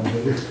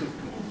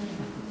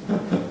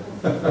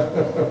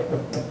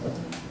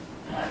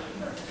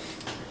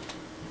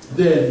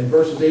 Then, in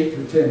verses 8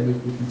 through 10, we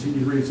continue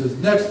to read. It says,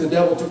 next the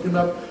devil took him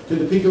up to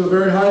the peak of a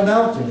very high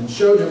mountain and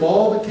showed him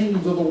all the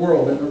kingdoms of the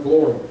world and their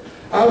glory.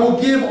 I will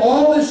give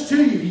all this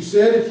to you, he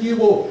said, if you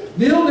will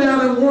kneel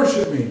down and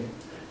worship me.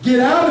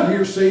 Get out of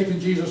here, Satan,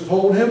 Jesus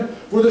told him,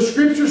 for the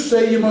Scriptures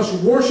say you must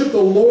worship the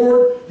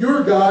Lord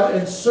your God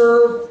and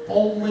serve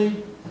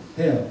only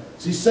him.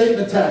 See,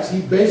 Satan attacks. He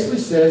basically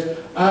says,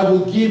 I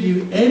will give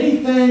you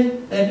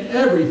anything and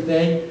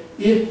everything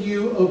if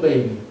you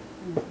obey me.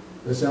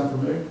 Does that sound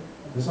familiar?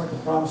 Is this like a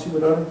promise he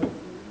would utter?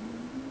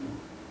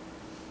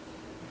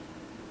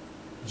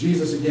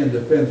 Jesus again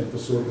defends with the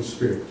sword of the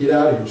Spirit. Get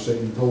out of here,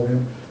 Satan, he told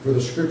him, for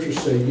the Scriptures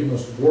say you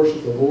must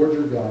worship the Lord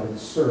your God and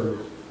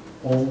serve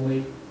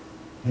only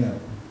him.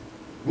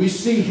 We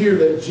see here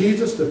that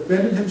Jesus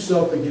defended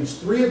himself against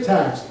 3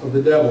 attacks of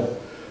the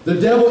devil. The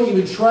devil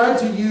even tried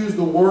to use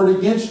the word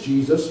against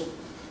Jesus,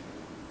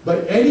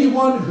 but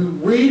anyone who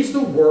reads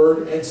the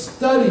word and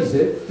studies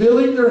it,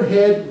 filling their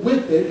head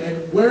with it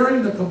and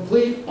wearing the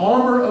complete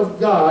armor of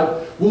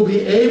God, will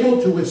be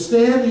able to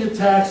withstand the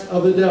attacks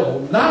of the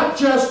devil. Not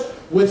just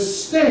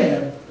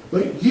withstand,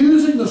 but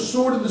using the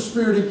sword of the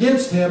Spirit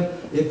against him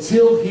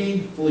until he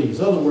flees.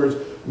 In other words,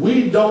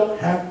 we don't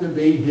have to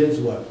be his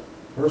what?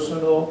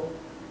 Personal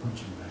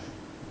punching bag.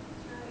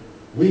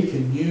 We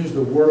can use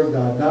the Word of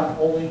God not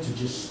only to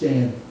just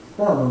stand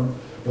firm,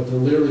 but to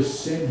literally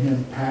send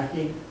him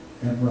packing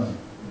and running.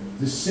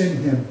 To send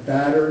him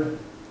battered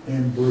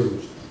and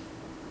bruised.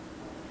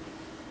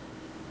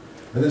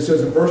 And it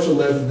says in verse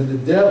 11, then the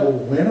devil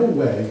went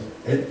away,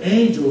 and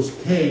angels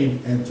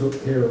came and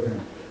took care of him.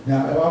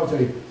 Now, I'll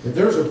tell you, if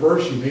there's a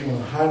verse you may want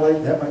to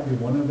highlight, that might be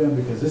one of them,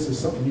 because this is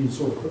something you need to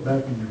sort of put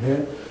back in your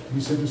head.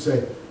 You simply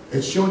say,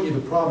 it's showing you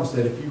the promise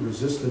that if you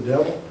resist the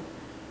devil,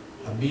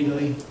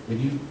 immediately,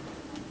 when you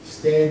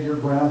stand your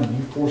ground and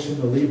you force him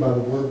to lead by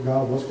the Word of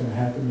God, what's going to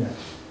happen next?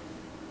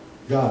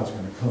 God's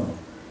going to come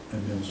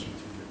and minister to you.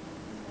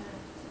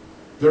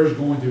 There's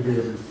going to be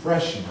a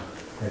refreshing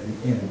at the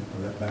end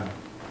of that battle.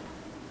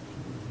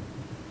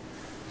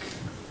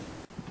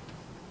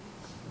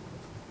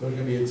 There's going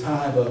to be a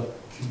time of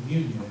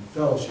communion and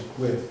fellowship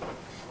with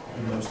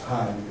the Most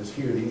High, because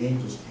here the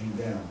angels came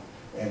down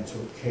and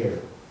took care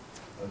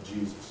of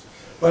Jesus.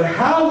 But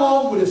how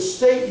long would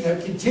Satan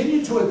have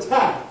continued to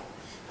attack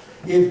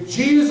if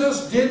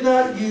Jesus did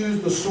not use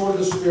the sword of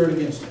the Spirit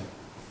against him?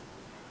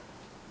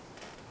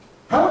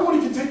 How long would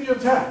he continue to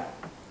attack?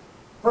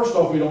 First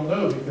off, we don't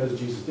know, because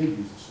Jesus did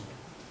use the sword.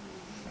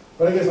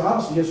 But I guess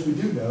honestly, yes, we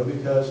do know,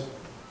 because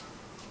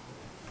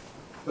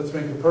let's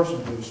make it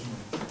personal for this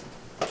morning.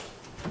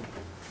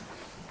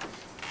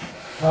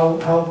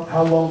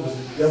 How long does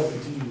the devil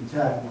continue to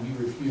attack when you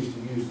refuse to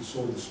use the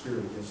sword of the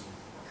Spirit against him?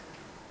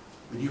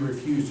 When you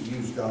refuse to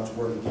use God's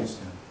Word against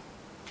him?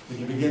 When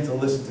you begin to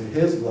listen to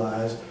his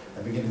lies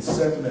and begin to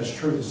accept them as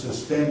truth instead of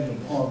standing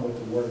upon what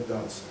the Word of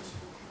God says?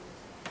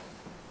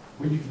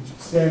 When you can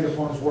stand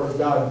upon his Word of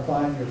God and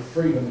find your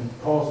freedom and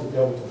cause the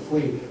devil to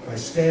flee by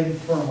standing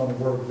firm on the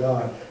Word of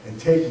God and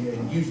taking it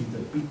and using it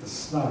to beat the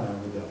snot out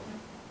of the devil.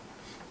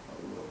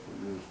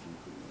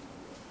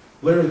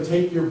 Literally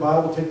take your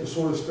Bible, take the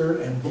sword of the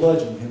Spirit, and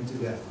bludgeon him to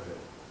death with it.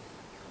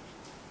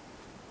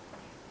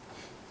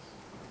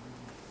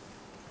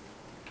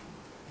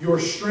 Your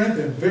strength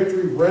and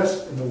victory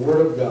rest in the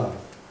Word of God.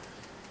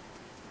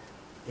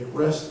 It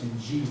rests in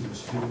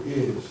Jesus, who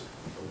is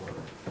the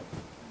Word.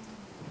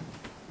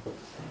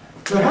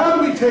 So how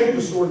do we take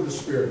the sword of the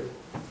Spirit?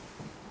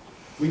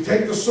 We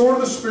take the sword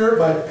of the Spirit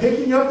by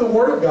picking up the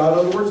Word of God,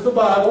 in other words, the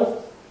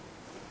Bible,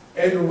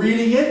 and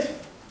reading it,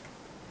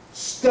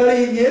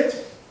 studying it,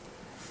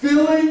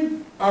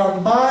 filling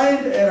our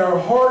mind and our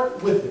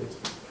heart with it,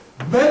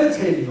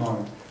 meditating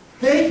on it,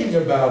 thinking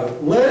about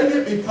it,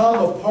 letting it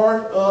become a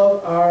part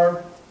of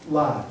our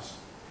lives.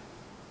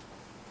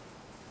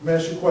 Let me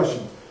ask you a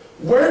question.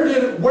 Where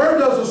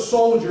does a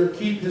soldier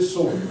keep his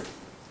sword?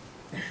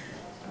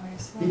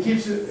 He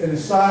keeps it in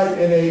his side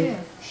in a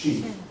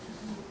sheath.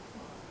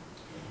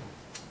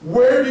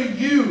 Where do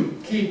you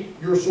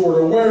keep your sword,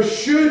 or where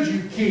should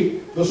you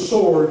keep the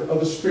sword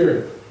of the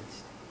Spirit?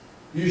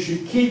 You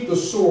should keep the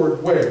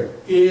sword where?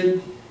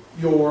 In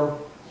your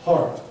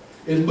heart.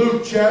 In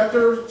Luke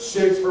chapter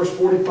 6, verse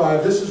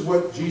 45, this is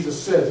what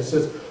Jesus says. He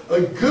says,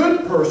 a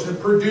good person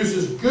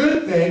produces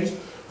good things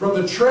from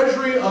the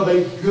treasury of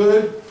a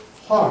good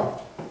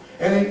heart.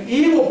 And an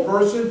evil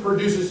person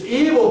produces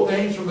evil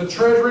things from the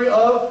treasury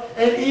of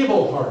an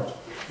evil heart.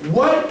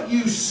 What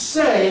you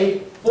say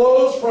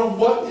flows from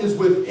what is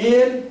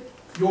within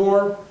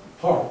your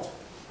heart.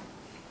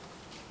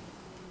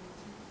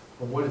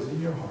 From what is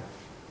in your heart.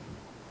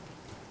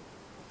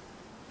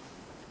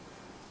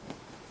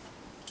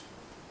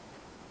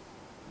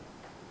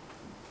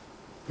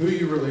 Who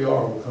you really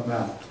are will come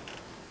out.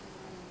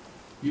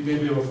 You may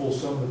be able to fool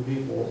some of the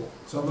people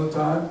some of the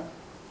time,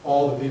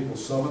 all the people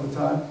some of the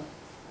time.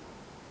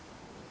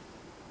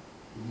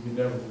 But you can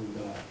never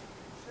fool God.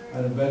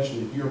 And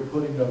eventually, if you're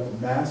putting up the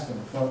mask in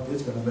the front,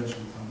 it's going to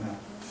eventually come out.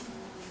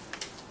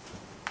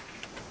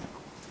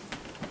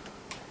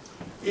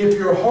 If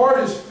your heart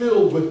is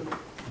filled with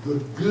the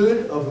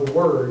good of the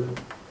Word,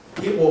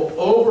 it will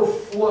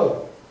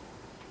overflow,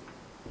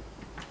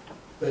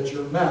 that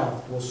your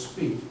mouth will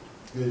speak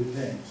good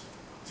things.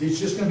 See, it's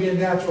just going to be a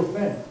natural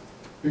thing.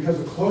 Because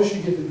the closer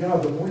you get to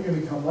God, the more you're going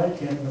to become like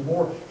Him, the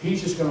more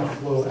He's just going to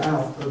flow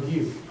out of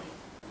you.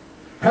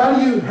 How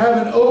do you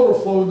have an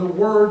overflow in the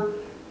Word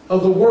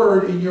of the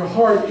Word in your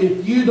heart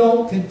if you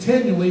don't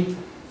continually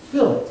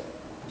fill it?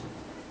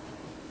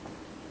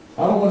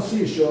 I don't want to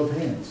see a show of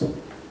hands.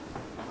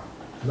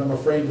 Because I'm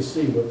afraid to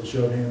see what the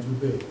show of hands would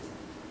be.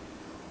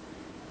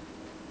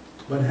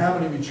 But how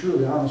many of you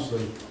truly,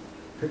 honestly,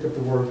 pick up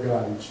the Word of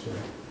God each day?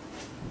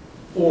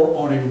 Or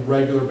on a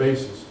regular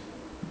basis?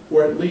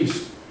 Or at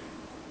least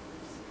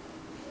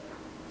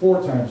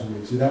 4 times a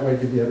week. See, that way it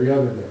could be every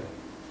other day.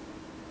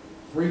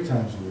 3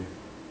 times a week.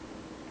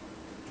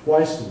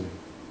 Twice a week.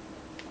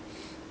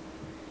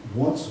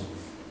 Once a week.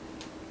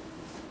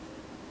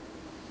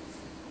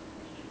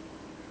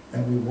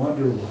 And we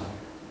wonder why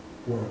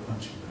we're a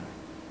punching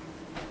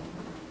bag.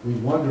 We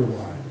wonder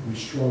why we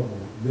struggle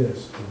with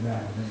this and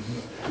that.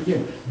 And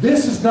again,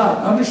 this is not,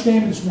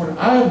 understand this morning,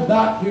 I am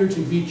not here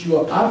to beat you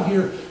up. I'm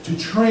here to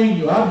train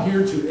you. I'm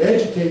here to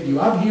educate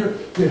you. I'm here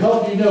to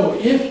help you know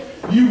if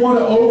you want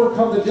to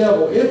overcome the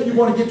devil, if you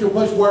want to get to a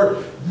place where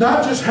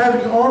not just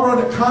having your armor on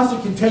that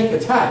constantly can take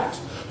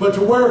attacks, but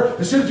to where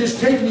instead of just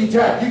taking the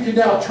attack, you can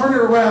now turn it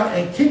around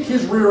and kick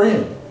his rear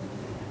end.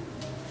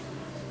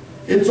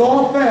 It's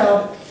all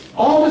found,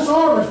 all this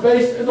armor is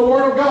based in the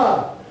Word of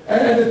God.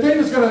 And the thing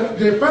that's going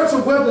to, the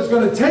offensive weapon that's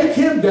going to take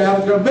him down,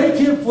 that's going to make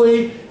him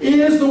flee,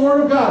 is the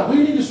Word of God. We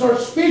need to start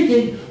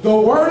speaking the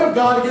Word of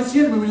God against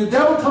the enemy. When the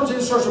devil comes in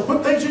and starts to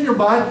put things in your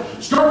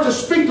mind, start to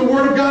speak the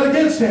Word of God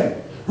against him.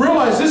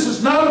 Realize this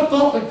is not a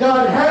thought that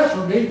God has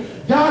for me.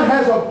 God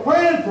has a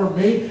plan for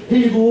me.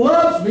 He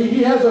loves me.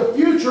 He has a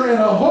future and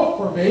a hope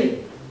for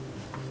me.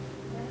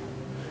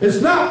 It's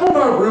not for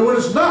my ruin.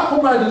 It's not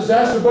for my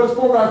disaster, but it's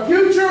for my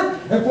future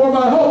and for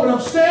my hope. And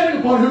I'm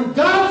standing upon who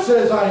God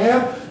says I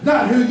am,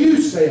 not who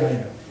you say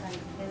I am.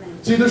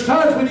 See, there's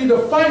times we need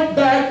to fight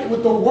back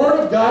with the Word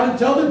of God and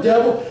tell the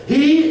devil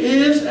he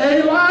is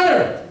a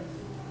liar.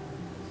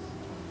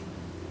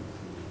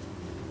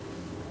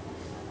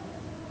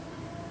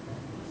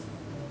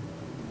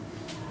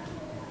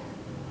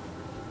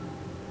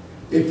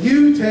 If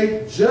you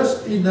take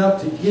just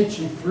enough to get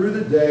you through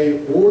the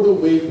day or the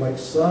week like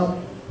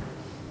some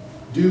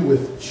do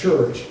with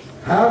church,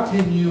 how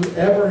can you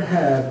ever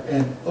have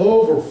an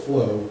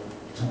overflow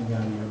coming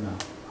out of your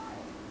mouth?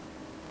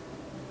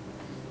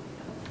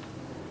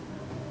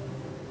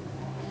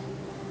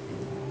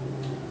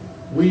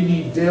 We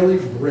need daily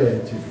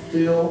bread to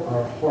fill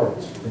our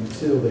hearts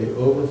until they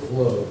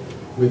overflow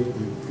with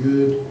the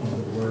good of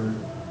the Word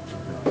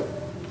of God.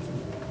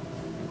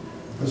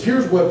 Because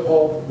here's what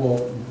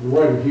the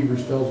writer of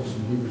Hebrews tells us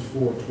in Hebrews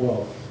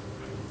 4:12.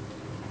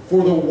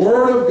 For the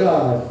Word of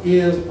God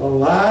is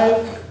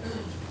alive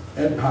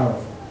and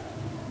powerful.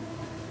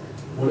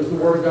 What is the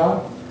Word of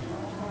God?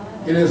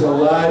 It is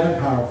alive and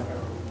powerful.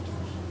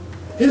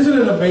 Isn't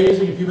it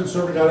amazing if you've been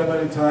serving God a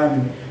many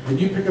time and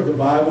you pick up the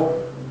Bible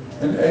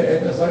and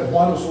it's like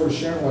Juan was sort of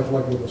sharing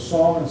like with a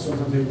song, and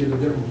sometimes they get a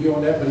different view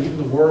on that, but even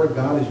the Word of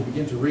God, as you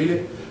begin to read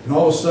it, and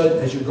all of a sudden,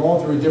 as you're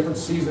going through a different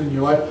season in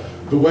your life,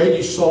 the way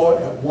you saw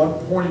it at one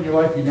point in your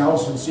life, you now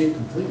also see it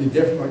completely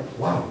different. Like,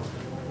 wow,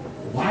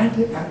 why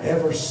didn't I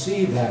ever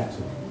see that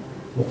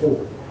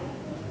before?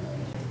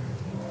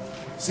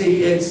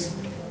 See, it's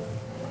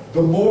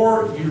the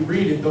more you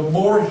read it, the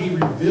more He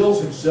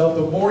reveals Himself,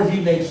 the more He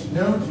makes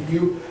known to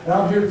you. And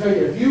I'm here to tell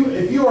you,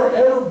 if you are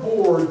ever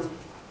bored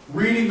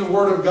reading the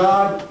Word of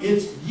God,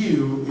 it's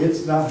you,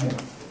 it's not Him.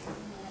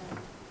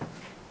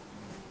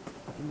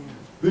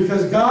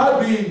 Because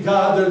God being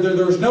God,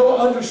 there's no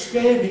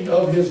understanding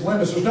of His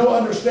limits. There's no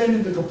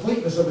understanding the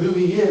completeness of who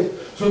He is.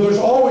 So there's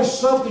always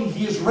something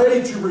He is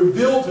ready to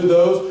reveal to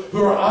those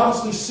who are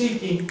honestly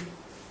seeking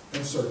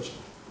and searching.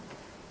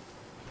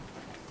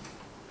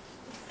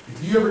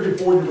 If you ever get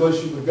bored in your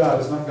relationship with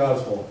God, it's not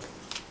God's fault.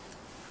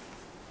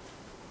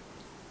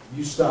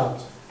 You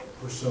stopped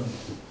pursuing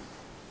Him.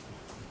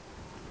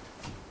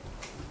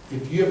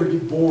 If you ever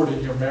get bored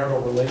in your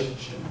marital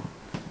relationship,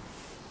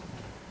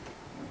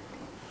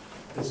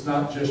 It's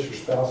not just your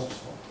spouse's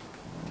fault.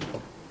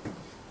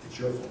 It's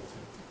your fault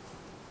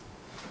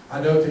too. I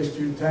know it takes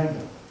two to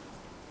tango.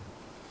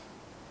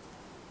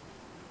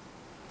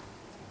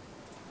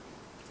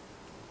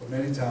 But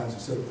many times,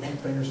 instead of pointing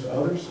fingers to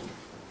others,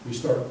 we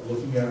start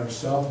looking at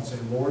ourselves and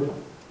saying, Lord,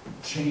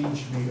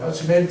 change me.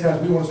 So many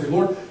times we want to say,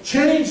 Lord,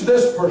 change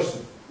this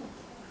person.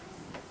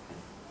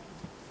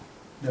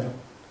 No.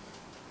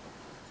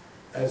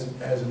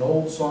 As an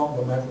old song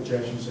by Michael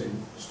Jackson said,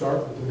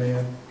 start with the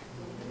man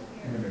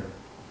in the mirror.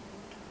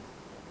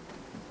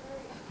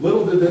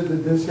 Little did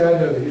this guy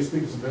know that he was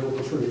speaking some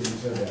biblical truth when he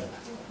said that.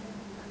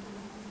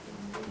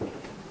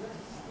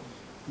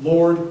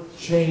 Lord,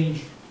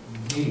 change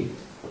me.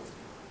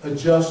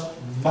 Adjust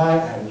my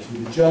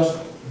attitude.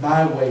 Adjust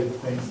my way of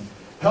thinking.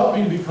 Help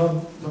me to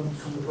become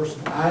the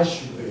person I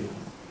should be.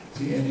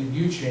 See, and in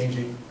you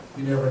changing,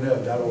 you never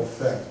know. That will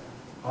affect,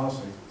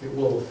 honestly, it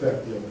will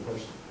affect the other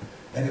person.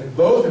 And if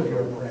both of you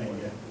are praying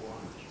it,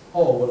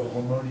 oh, what a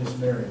harmonious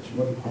marriage,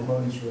 what a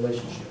harmonious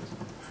relationship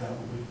that will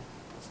be.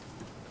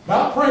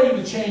 Not praying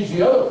to change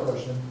the other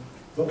person,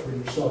 but for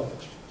yourself to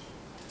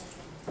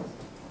change.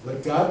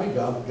 Let God be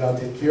God, let God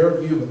take care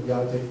of you, let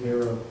God take care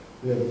of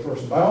the other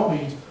person. By all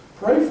means,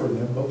 pray for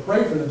them, but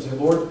pray for them and say,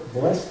 Lord,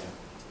 bless them.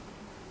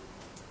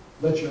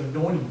 Let your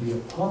anointing be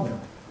upon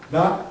them.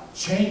 Not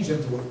change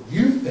them to what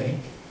you think.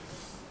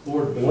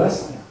 Lord,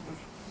 bless them.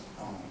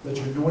 Let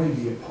your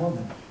anointing be upon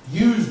them.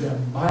 Use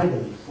them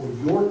mightily for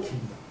your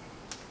kingdom.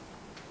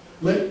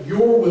 Let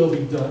your will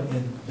be done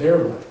in their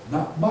life.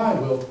 Not my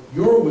will,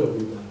 your will be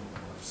done in their life.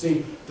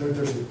 See,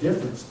 there's a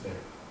difference there.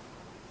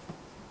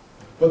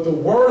 But the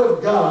Word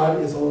of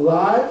God is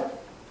alive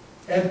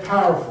and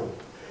powerful.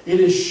 It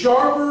is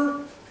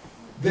sharper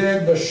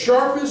than the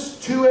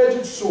sharpest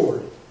two-edged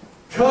sword,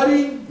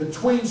 cutting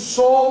between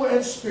soul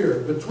and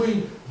spirit,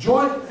 between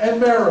joint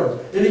and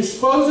marrow. It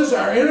exposes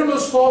our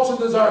innermost thoughts and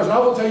desires. And I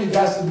will tell you,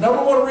 that's the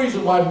number one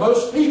reason why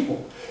most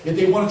people, if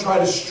they want to try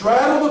to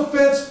straddle the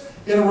fence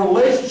in a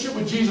relationship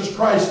with Jesus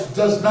Christ,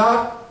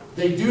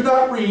 they do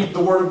not read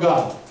the Word of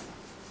God.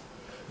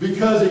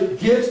 Because it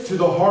gets to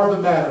the heart of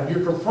the matter.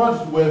 You're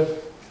confronted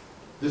with,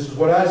 this is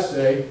what I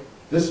say,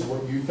 this is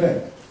what you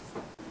think.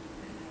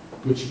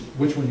 Which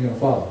one are you going to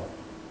follow?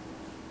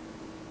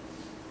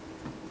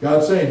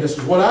 God's saying, this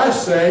is what I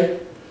say,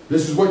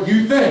 this is what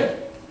you think.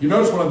 You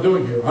notice what I'm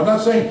doing here. I'm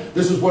not saying,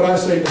 this is what I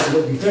say, this is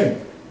what you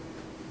think.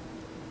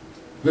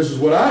 This is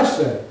what I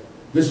say,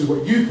 this is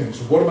what you think.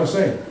 So what am I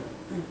saying?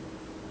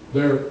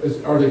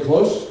 Are they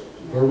close?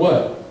 Or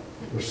what?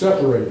 They're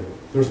separated.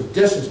 There's a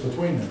distance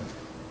between them.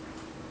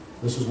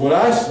 This is what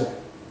I say,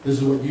 this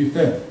is what you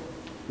think.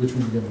 Which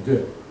one are you going to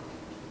do?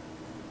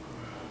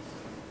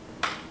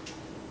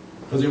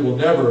 Because it will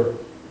never...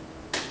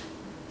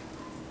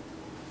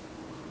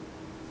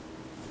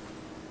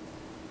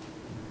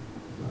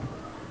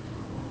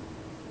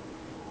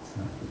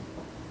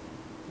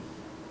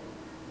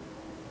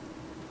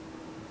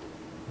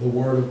 The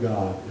Word of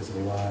God is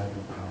alive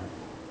and powerful.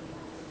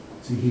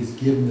 See, He's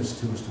given this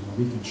to us to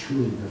where we can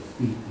truly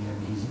defeat the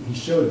enemy. He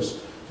showed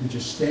us to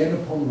just stand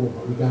upon the Word.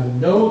 But we've got to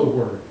know the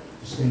Word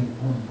to stand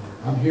upon the Word.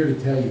 I'm here to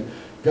tell you,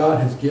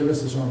 God has given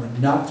us this armor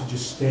not to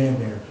just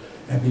stand there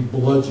and be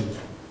bludgeoned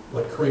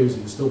like crazy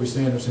and still be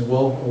standing there saying,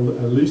 well,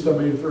 at least I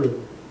made it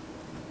through.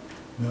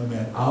 No,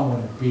 man, I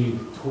want to be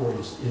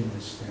victorious in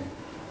this thing.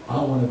 I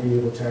want to be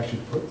able to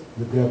actually put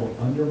the devil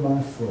under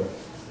my foot,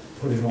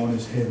 put it on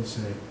his head and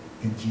say,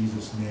 in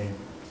Jesus' name,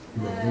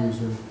 you're a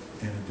loser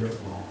and a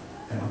dirtball,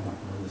 and I'm not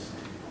going to listen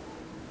to you.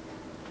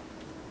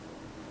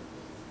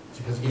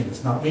 Because again,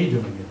 it's not me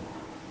doing it,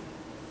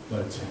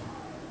 but it's Him.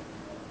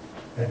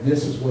 And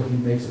this is what He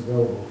makes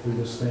available through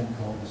this thing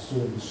called the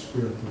sword of the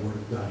Spirit, the Word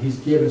of God. He's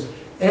given us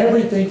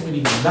everything we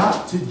need,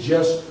 not to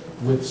just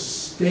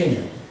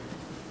withstand,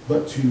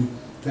 but to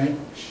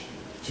vanquish,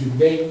 to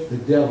make the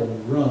devil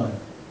run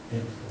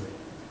and flee.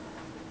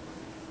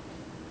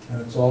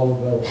 And it's all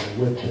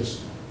available with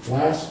this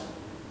last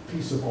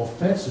piece of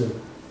offensive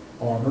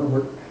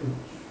armor,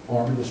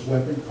 this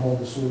weapon called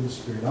the sword of the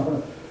Spirit.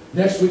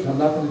 Next week, I'm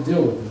not going to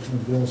deal with it. I'm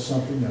going to deal with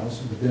something else.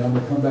 But then I'm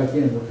going to come back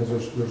in because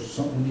there's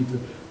something we need to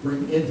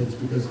bring into this.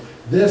 Because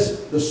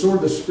the sword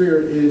of the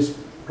Spirit is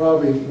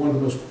probably one of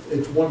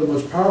the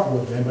most powerful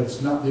weapons, but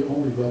it's not the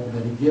only weapon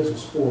that He gives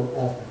us for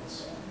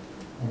offense.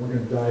 And we're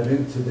going to dive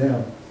into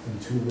them in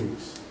 2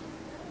 weeks.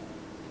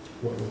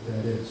 What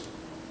that is.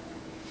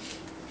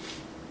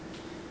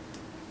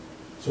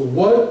 So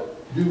what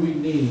do we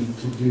need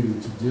to do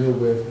to deal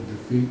with and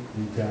defeat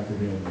the attack of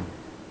the enemy?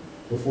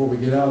 Before we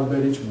get out of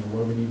bed each morning,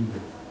 what do we need to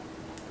do?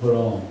 Put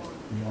on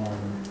the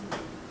armor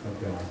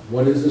of God.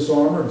 What is this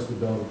armor? It's the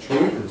belt of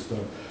truth. It's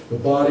the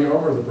body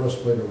armor, the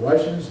breastplate of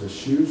righteousness, the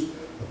shoes,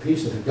 a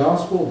piece of the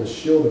gospel, the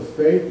shield of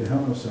faith, the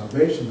helmet of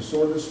salvation, the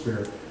sword of the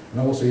Spirit. And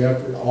I will say,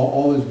 after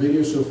all those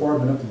videos so far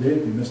have been up to date.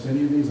 If you missed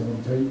any of these, I'm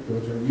going to tell you, go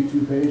to our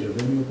YouTube page, our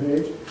Vimeo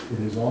page. It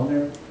is on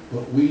there.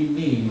 But we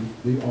need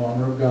the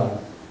armor of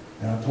God.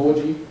 And I told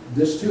you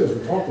this too as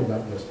we talked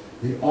about this.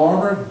 The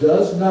armor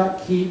does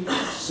not keep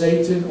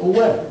Satan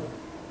away.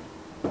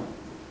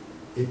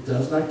 It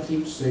does not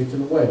keep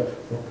Satan away,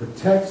 but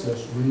protects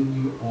us when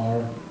you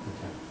are protected.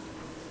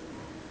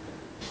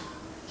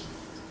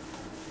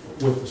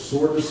 With the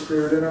sword of the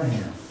Spirit in our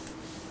hand,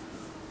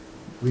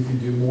 we can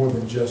do more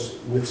than just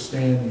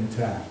withstand the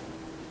attack.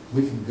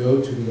 We can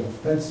go to the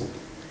offensive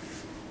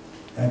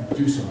and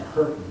do some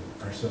hurting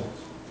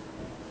ourselves.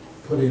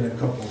 Put in a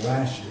couple of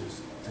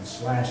lashes and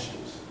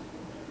slashes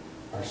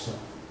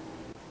ourselves.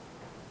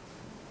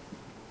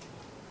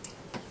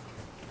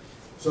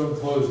 So in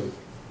closing,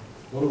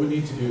 what do we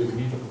need to do? We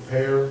need to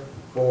prepare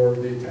for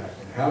the attack.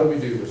 And how do we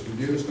do this? We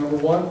do this, number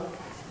one,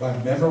 by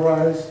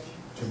memorizing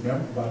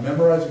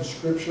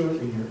Scripture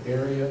in your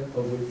area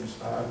of weakness.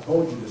 I've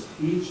told you this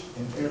each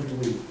and every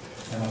week.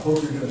 And I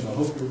hope you're doing this. I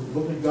hope you're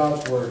looking at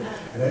God's Word.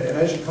 And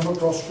as you come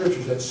across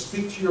Scriptures that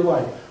speak to your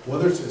life,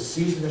 whether it's a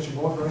season that you're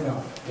going through right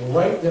now,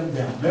 write them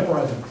down,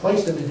 memorize them,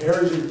 place them in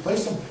areas,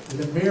 place them in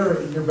the mirror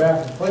in your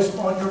bathroom, place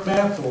them on your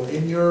mantle,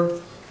 in your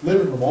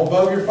living room,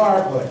 above your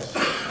fireplace.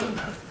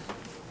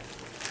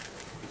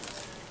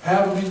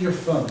 Have them in your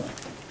phone.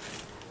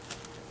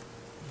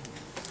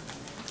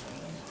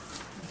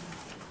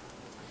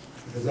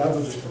 Because that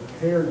will just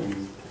prepare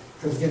you.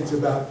 Because again, it's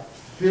about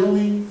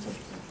filling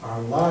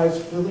our lives,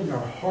 filling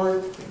our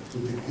heart with the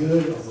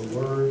good of the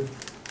Word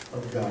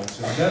of God.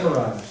 So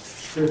memorize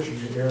Scripture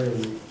in your area of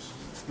weakness.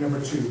 Number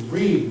two,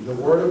 read the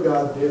Word of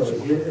God daily.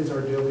 It is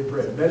our daily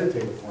bread.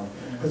 Meditate upon it.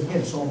 Because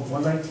again, Psalm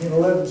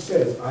 119:11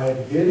 says, I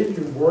have hidden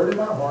your Word in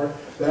my heart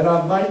that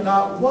I might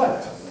not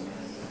what?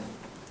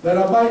 That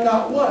I might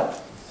not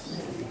what?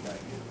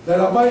 That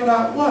I might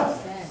not what?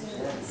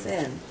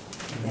 Sin.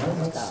 I might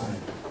not sin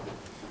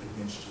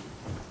against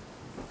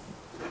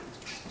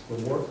you.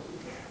 The Word.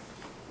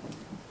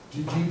 Do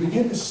you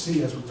begin to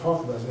see, as we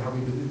talk about it, how we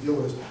begin to deal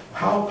with this,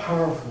 how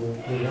powerful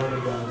the Word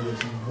of God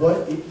is and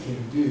what it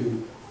can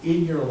do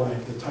in your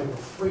life, the type of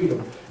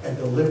freedom and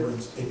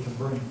deliverance it can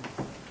bring.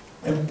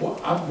 And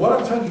what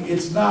I'm telling you,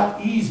 it's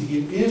not easy.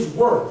 It is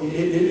work.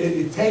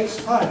 It takes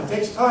time. It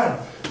takes time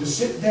to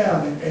sit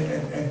down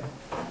and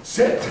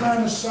set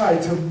time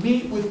aside to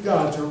meet with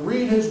God, to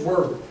read His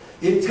Word.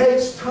 It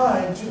takes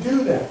time to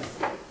do that.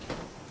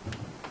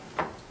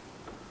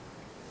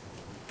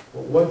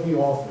 But what He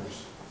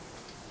offers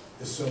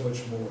is so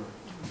much more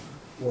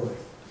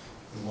worth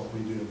than what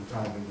we do at the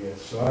time we get.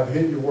 So I've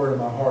hidden your Word in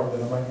my heart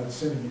that I might not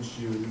sin against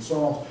you. In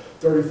Psalms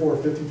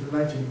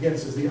 34:15-19 again, it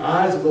says, the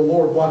eyes of the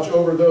Lord watch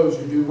over those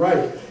who do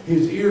right.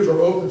 His ears are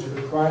open to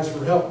the cries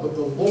for help. But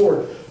the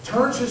Lord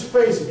turns His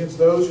face against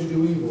those who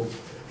do evil.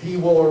 He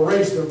will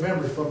erase their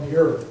memory from the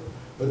earth.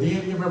 But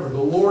remember,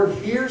 the Lord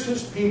hears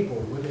His people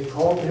when they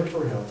call to Him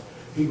for help.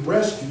 He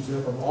rescues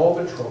them from all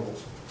their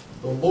troubles.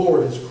 The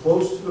Lord is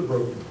close to the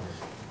brokenhearted.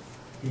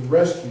 He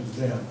rescues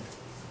them.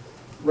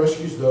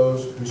 Rescues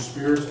those whose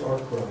spirits are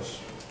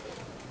crushed.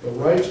 The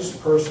righteous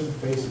person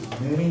faces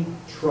many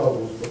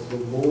troubles, but the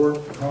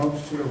Lord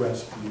comes to the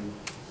rescue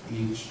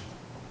each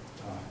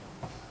time.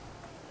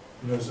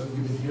 You know, so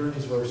you've been hearing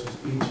these verses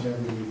each and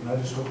every week, and I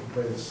just hope and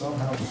pray that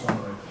somehow,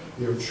 somewhere,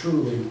 they are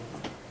truly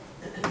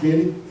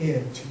getting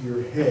into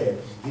your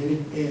head,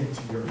 getting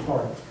into your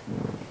heart.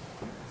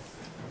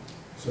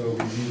 So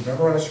we need to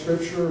memorize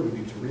Scripture, we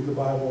need to read the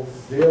Bible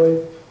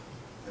daily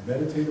and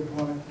meditate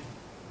upon it.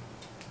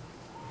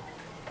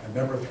 And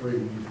number three, we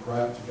need to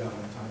cry out to God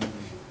in time of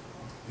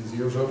need. His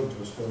ears open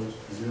to us, folks.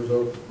 His ears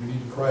open. We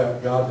need to cry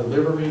out, God,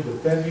 deliver me,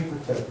 defend me,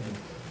 protect me,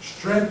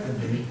 strengthen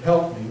me,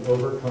 help me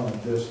overcome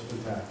this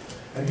attack.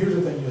 And here's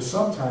the thing, you know,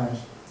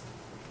 sometimes,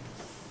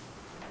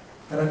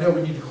 and I know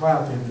we need to cry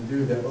out to Him to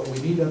do that, but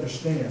we need to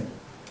understand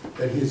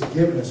that He has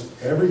given us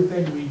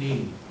everything we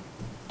need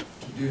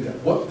to do that.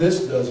 What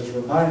this does is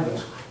remind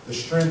us the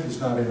strength is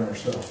not in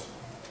ourselves.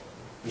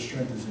 The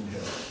strength is in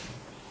Him.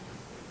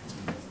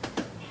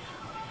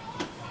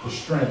 The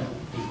strength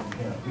is in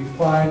Him. We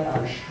find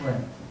our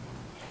strength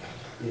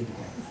in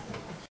Him.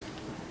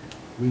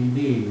 We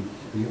need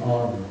the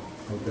armor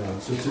of God.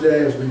 So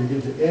today, as we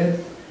begin to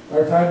end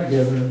our time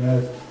together,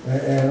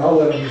 and I'll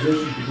let our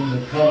musicians begin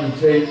to come and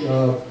take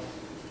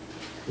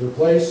their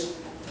place,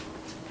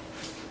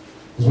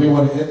 as we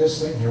want to end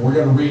this thing here, we're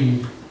going to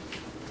read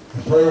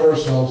and pray over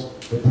ourselves.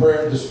 The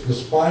prayer,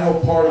 this final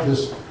part of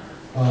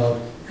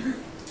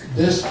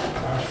this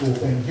actual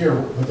thing here.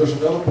 But there's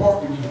another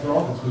part we need to throw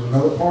on this. There's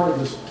another part of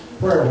this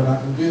prayer. We're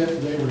not going to do that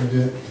today. We're going to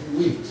do it in 2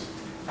 weeks.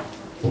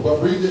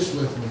 But read this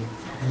with me.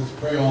 And let's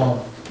pray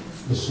on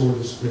the sword of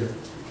the Spirit.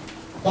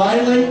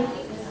 Finally,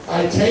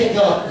 I take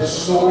up the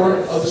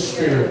sword of the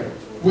Spirit,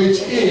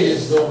 which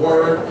is the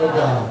Word of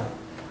God.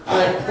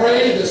 I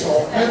pray this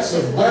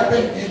offensive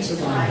weapon into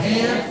my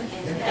hand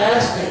and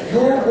ask that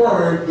your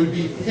Word would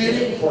be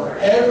fitting for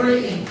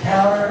every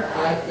encounter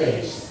I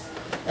face.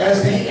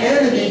 As the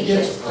enemy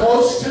gets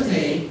close to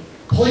me,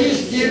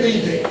 please give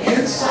me the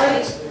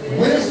insight,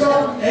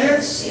 wisdom,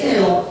 and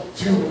skill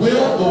to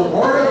wield the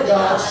Word of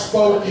God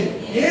spoken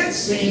in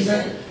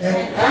season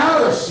and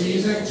out of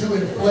season to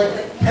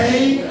inflict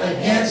pain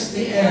against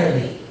the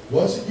enemy.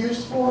 What's it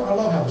used for? I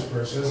love how this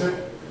prayer says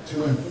it.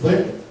 To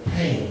inflict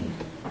pain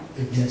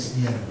against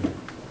the enemy.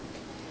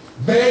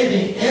 May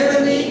the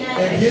enemy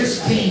and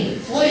his team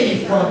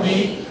flee from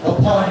me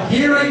upon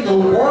hearing the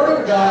word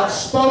of God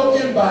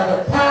spoken by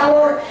the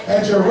power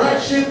and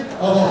direction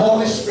of the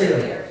Holy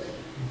Spirit.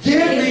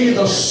 Give me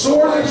the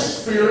sword of the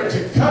Spirit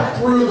to cut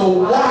through the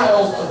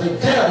wiles of the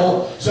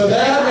devil so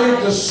that I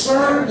may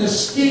discern the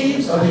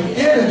schemes of the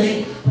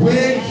enemy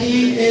when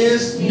he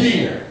is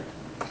near.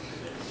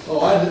 Oh,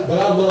 but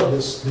I love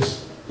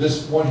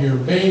this one here.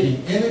 May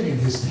the enemy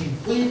and his team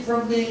flee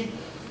from me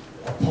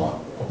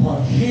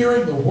upon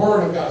hearing the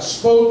word of God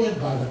spoken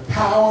by the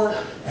power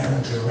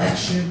and the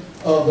direction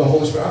of the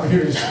Holy Spirit. I'm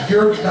here to say,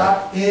 you're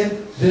not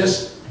in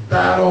this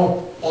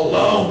battle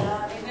alone.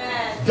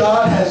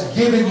 God has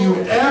given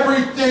you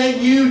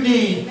everything you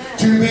need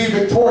to be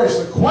victorious.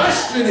 The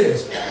question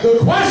is,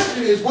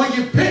 will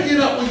you pick it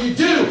up, will you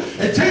do,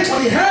 and take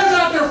what he has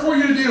out there for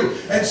you to do,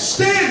 and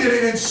stand in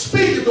it and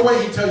speak it the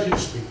way he tells you to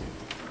speak it?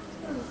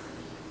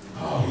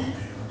 Oh, man,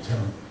 I'm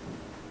telling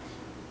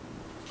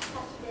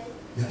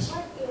you. Yes.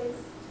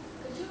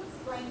 Could you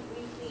explain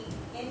briefly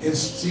In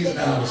season,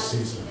 out of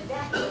season.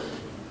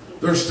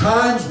 There's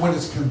times when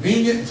it's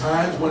convenient and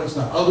times when it's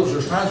not. Others,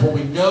 there's times when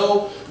we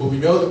know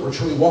that we're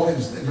truly walking,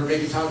 and there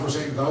may be times we're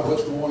saying, God,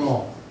 what's going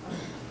on?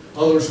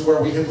 Others where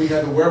we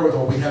have the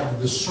wherewithal, we have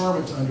the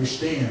discernment to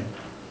understand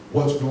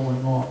what's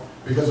going on.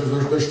 Because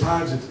there's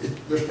times,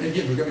 there's going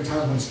to be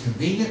times when it's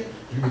convenient,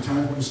 there's going to be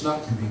times when it's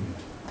not convenient.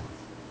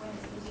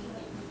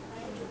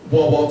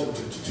 Well,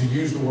 to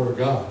use the Word of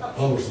God.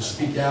 Others, to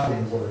speak out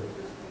in the Word.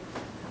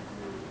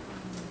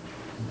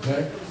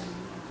 Okay?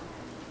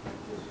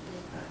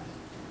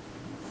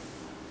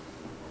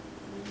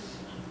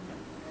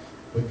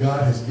 But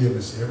God has given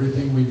us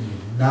everything we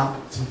need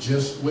not to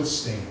just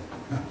withstand.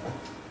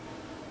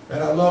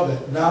 And I love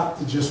that, not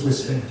to just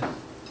withstand.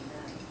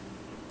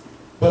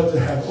 But to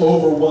have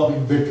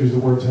overwhelming victory, the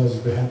Word tells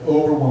us, to have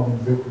overwhelming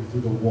victory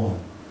through the one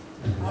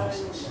who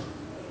loves us.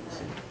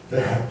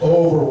 To have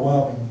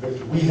overwhelming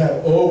victory. We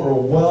have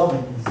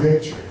overwhelming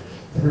victory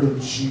through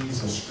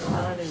Jesus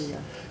Christ.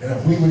 And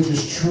if we would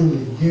just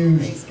truly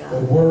use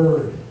the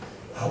Word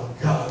of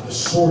God, the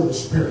sword of the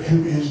Spirit,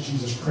 who is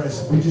Jesus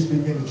Christ, and we just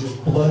begin to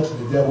just bludgeon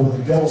the devil. When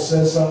the devil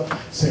says something,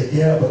 say,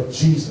 yeah, but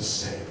Jesus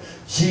said.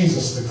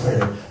 Jesus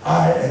declared,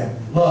 I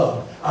am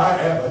loved. I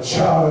am a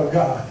child of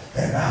God.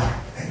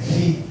 And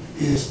He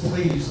is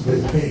pleased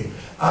with me.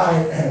 I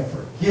am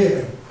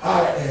forgiven.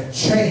 I am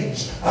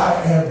changed.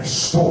 I am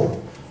restored.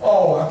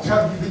 Oh, I'm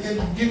telling you,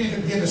 you need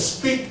to begin to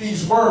speak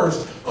these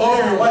words over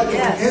your life. When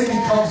the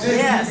enemy comes in,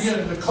 you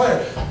begin to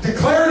declare.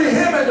 Declare to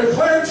him and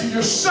declare to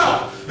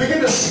yourself.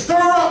 Begin to stir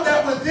up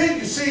that within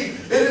you. See,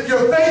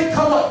 your faith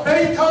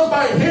comes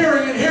by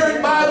hearing, and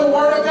hearing by the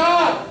Word of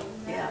God.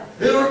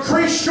 It'll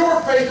increase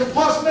your faith and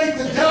plus make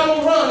the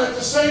devil run at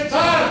the same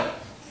time.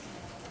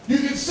 You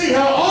can see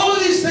how all of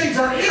these things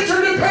are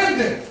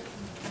interdependent.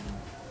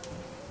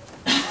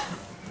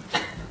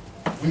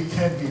 We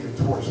can be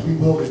victorious. We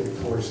will be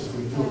victorious if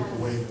we do it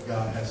the way that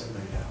God has it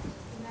laid out.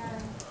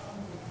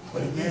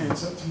 But again,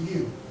 it's up to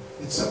you.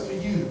 It's up to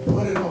you to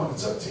put it on.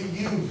 It's up to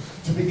you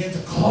to begin to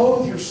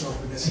clothe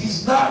yourself in this.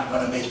 He's not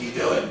going to make you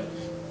do it.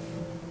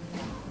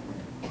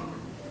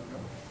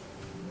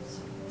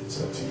 It's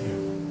up to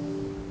you.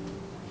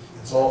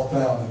 It's all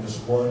found in this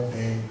one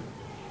name,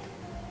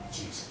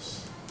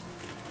 Jesus.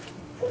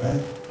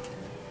 Amen?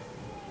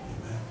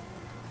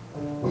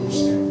 Amen. Will you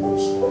stand with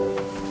us, Lord?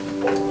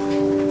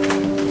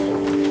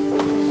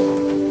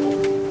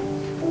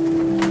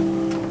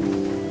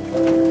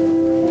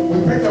 We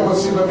picked up,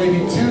 let's see, about maybe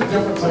 2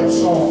 different types of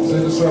songs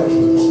in the service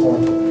this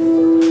morning.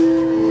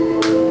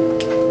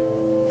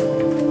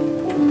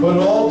 But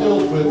it all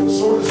deals with the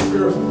sword of the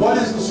Spirit. What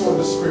is the sword of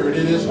the Spirit?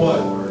 It is what?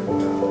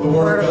 The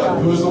Word of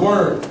God. Who is the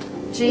Word?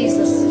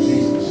 Jesus.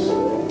 Jesus.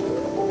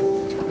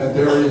 And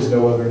there is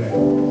no other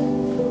name.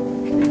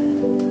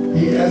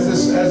 As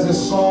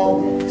this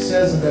song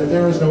says that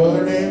there is no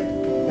other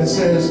name, it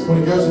says,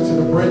 when it goes into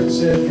the bridge, it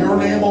says, your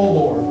name, O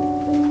Lord,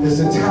 is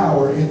the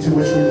tower into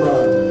which we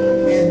run.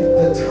 In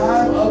the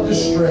time of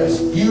distress,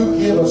 you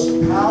give us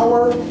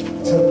power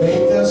to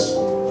make us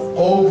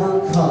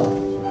overcome.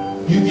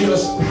 You give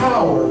us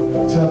power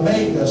to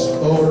make us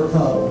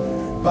overcome.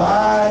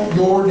 By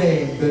your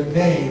name, the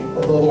name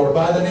of the Lord.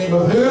 By the name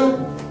of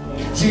who?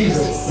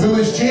 Jesus. Who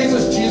is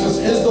Jesus? Jesus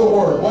is the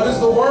Word. What is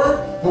the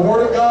Word? The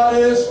Word of God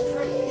is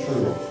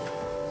truth.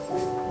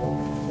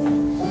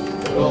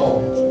 It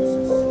all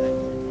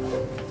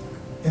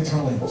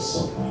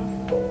interlinks.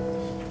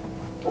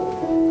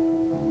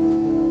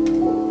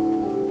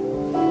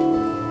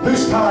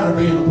 Who's tired of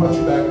being a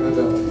punching bag of the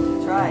devil?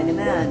 That's right,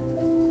 amen.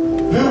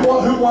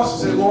 Who wants to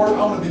say, Lord, I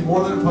want to be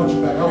more than a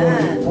punching bag. I want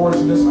to be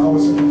victorious in this, and I want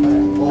to sing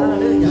back. Well,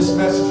 this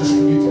message is for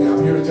you today.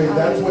 I'm here to tell you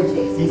that's what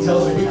He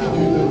tells us we can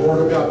do through the Word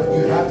of God. But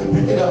you have to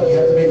pick it up. You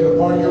have to make it a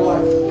part of your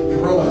life. You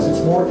realize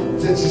it's more,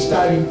 it's just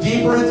diving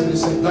deeper into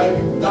this thing,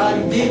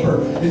 diving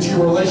deeper into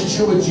your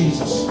relationship with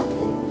Jesus.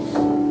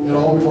 It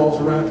all revolves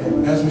around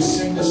Him. And as we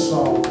sing this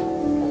song,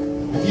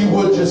 if you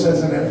would just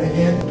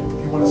again,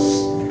 if you want to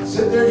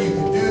sit there, you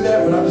can do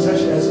that. But I'm just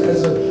actually,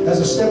 as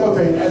a step of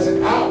faith, as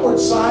an out outward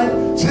sign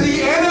to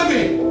the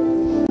enemy.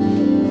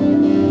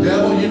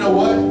 Devil, you know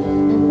what?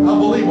 I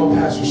believe what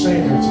Pastor's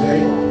saying here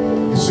today.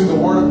 It's through the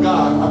Word of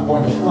God I'm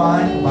going to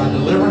find my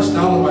deliverance,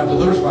 not only my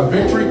deliverance, my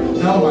victory,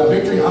 not only my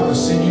victory, I'm going to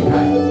send you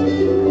back.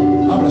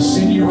 I'm going to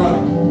send you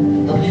running.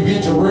 And when you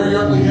get to rear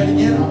your ugly head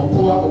again, I'm going to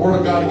pull out the Word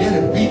of God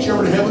again and beat you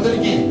over the head with it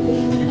again.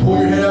 When you pull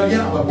your head out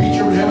again, I'm going to beat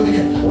you over the head with it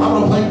again. I'm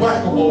going to play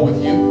whack-a-mole with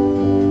you. You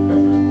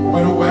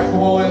know what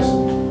whack-a-mole is?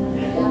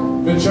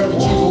 Been Chuck E.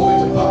 Cheese, old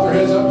things that pop their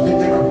heads up and think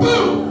they were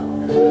boom!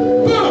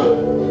 Boom!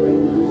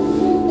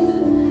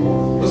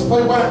 Let's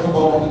play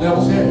whack-a-mole on the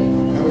devil's head.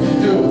 That's what you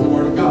do with the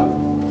Word of God.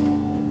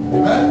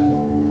 Amen?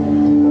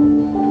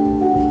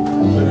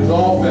 But it's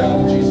all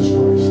found in Jesus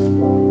Christ.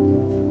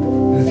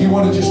 And if you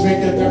want to just make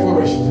that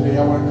declaration today,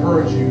 I want to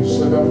encourage you to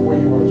slip out from where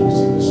you are as we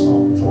sing this.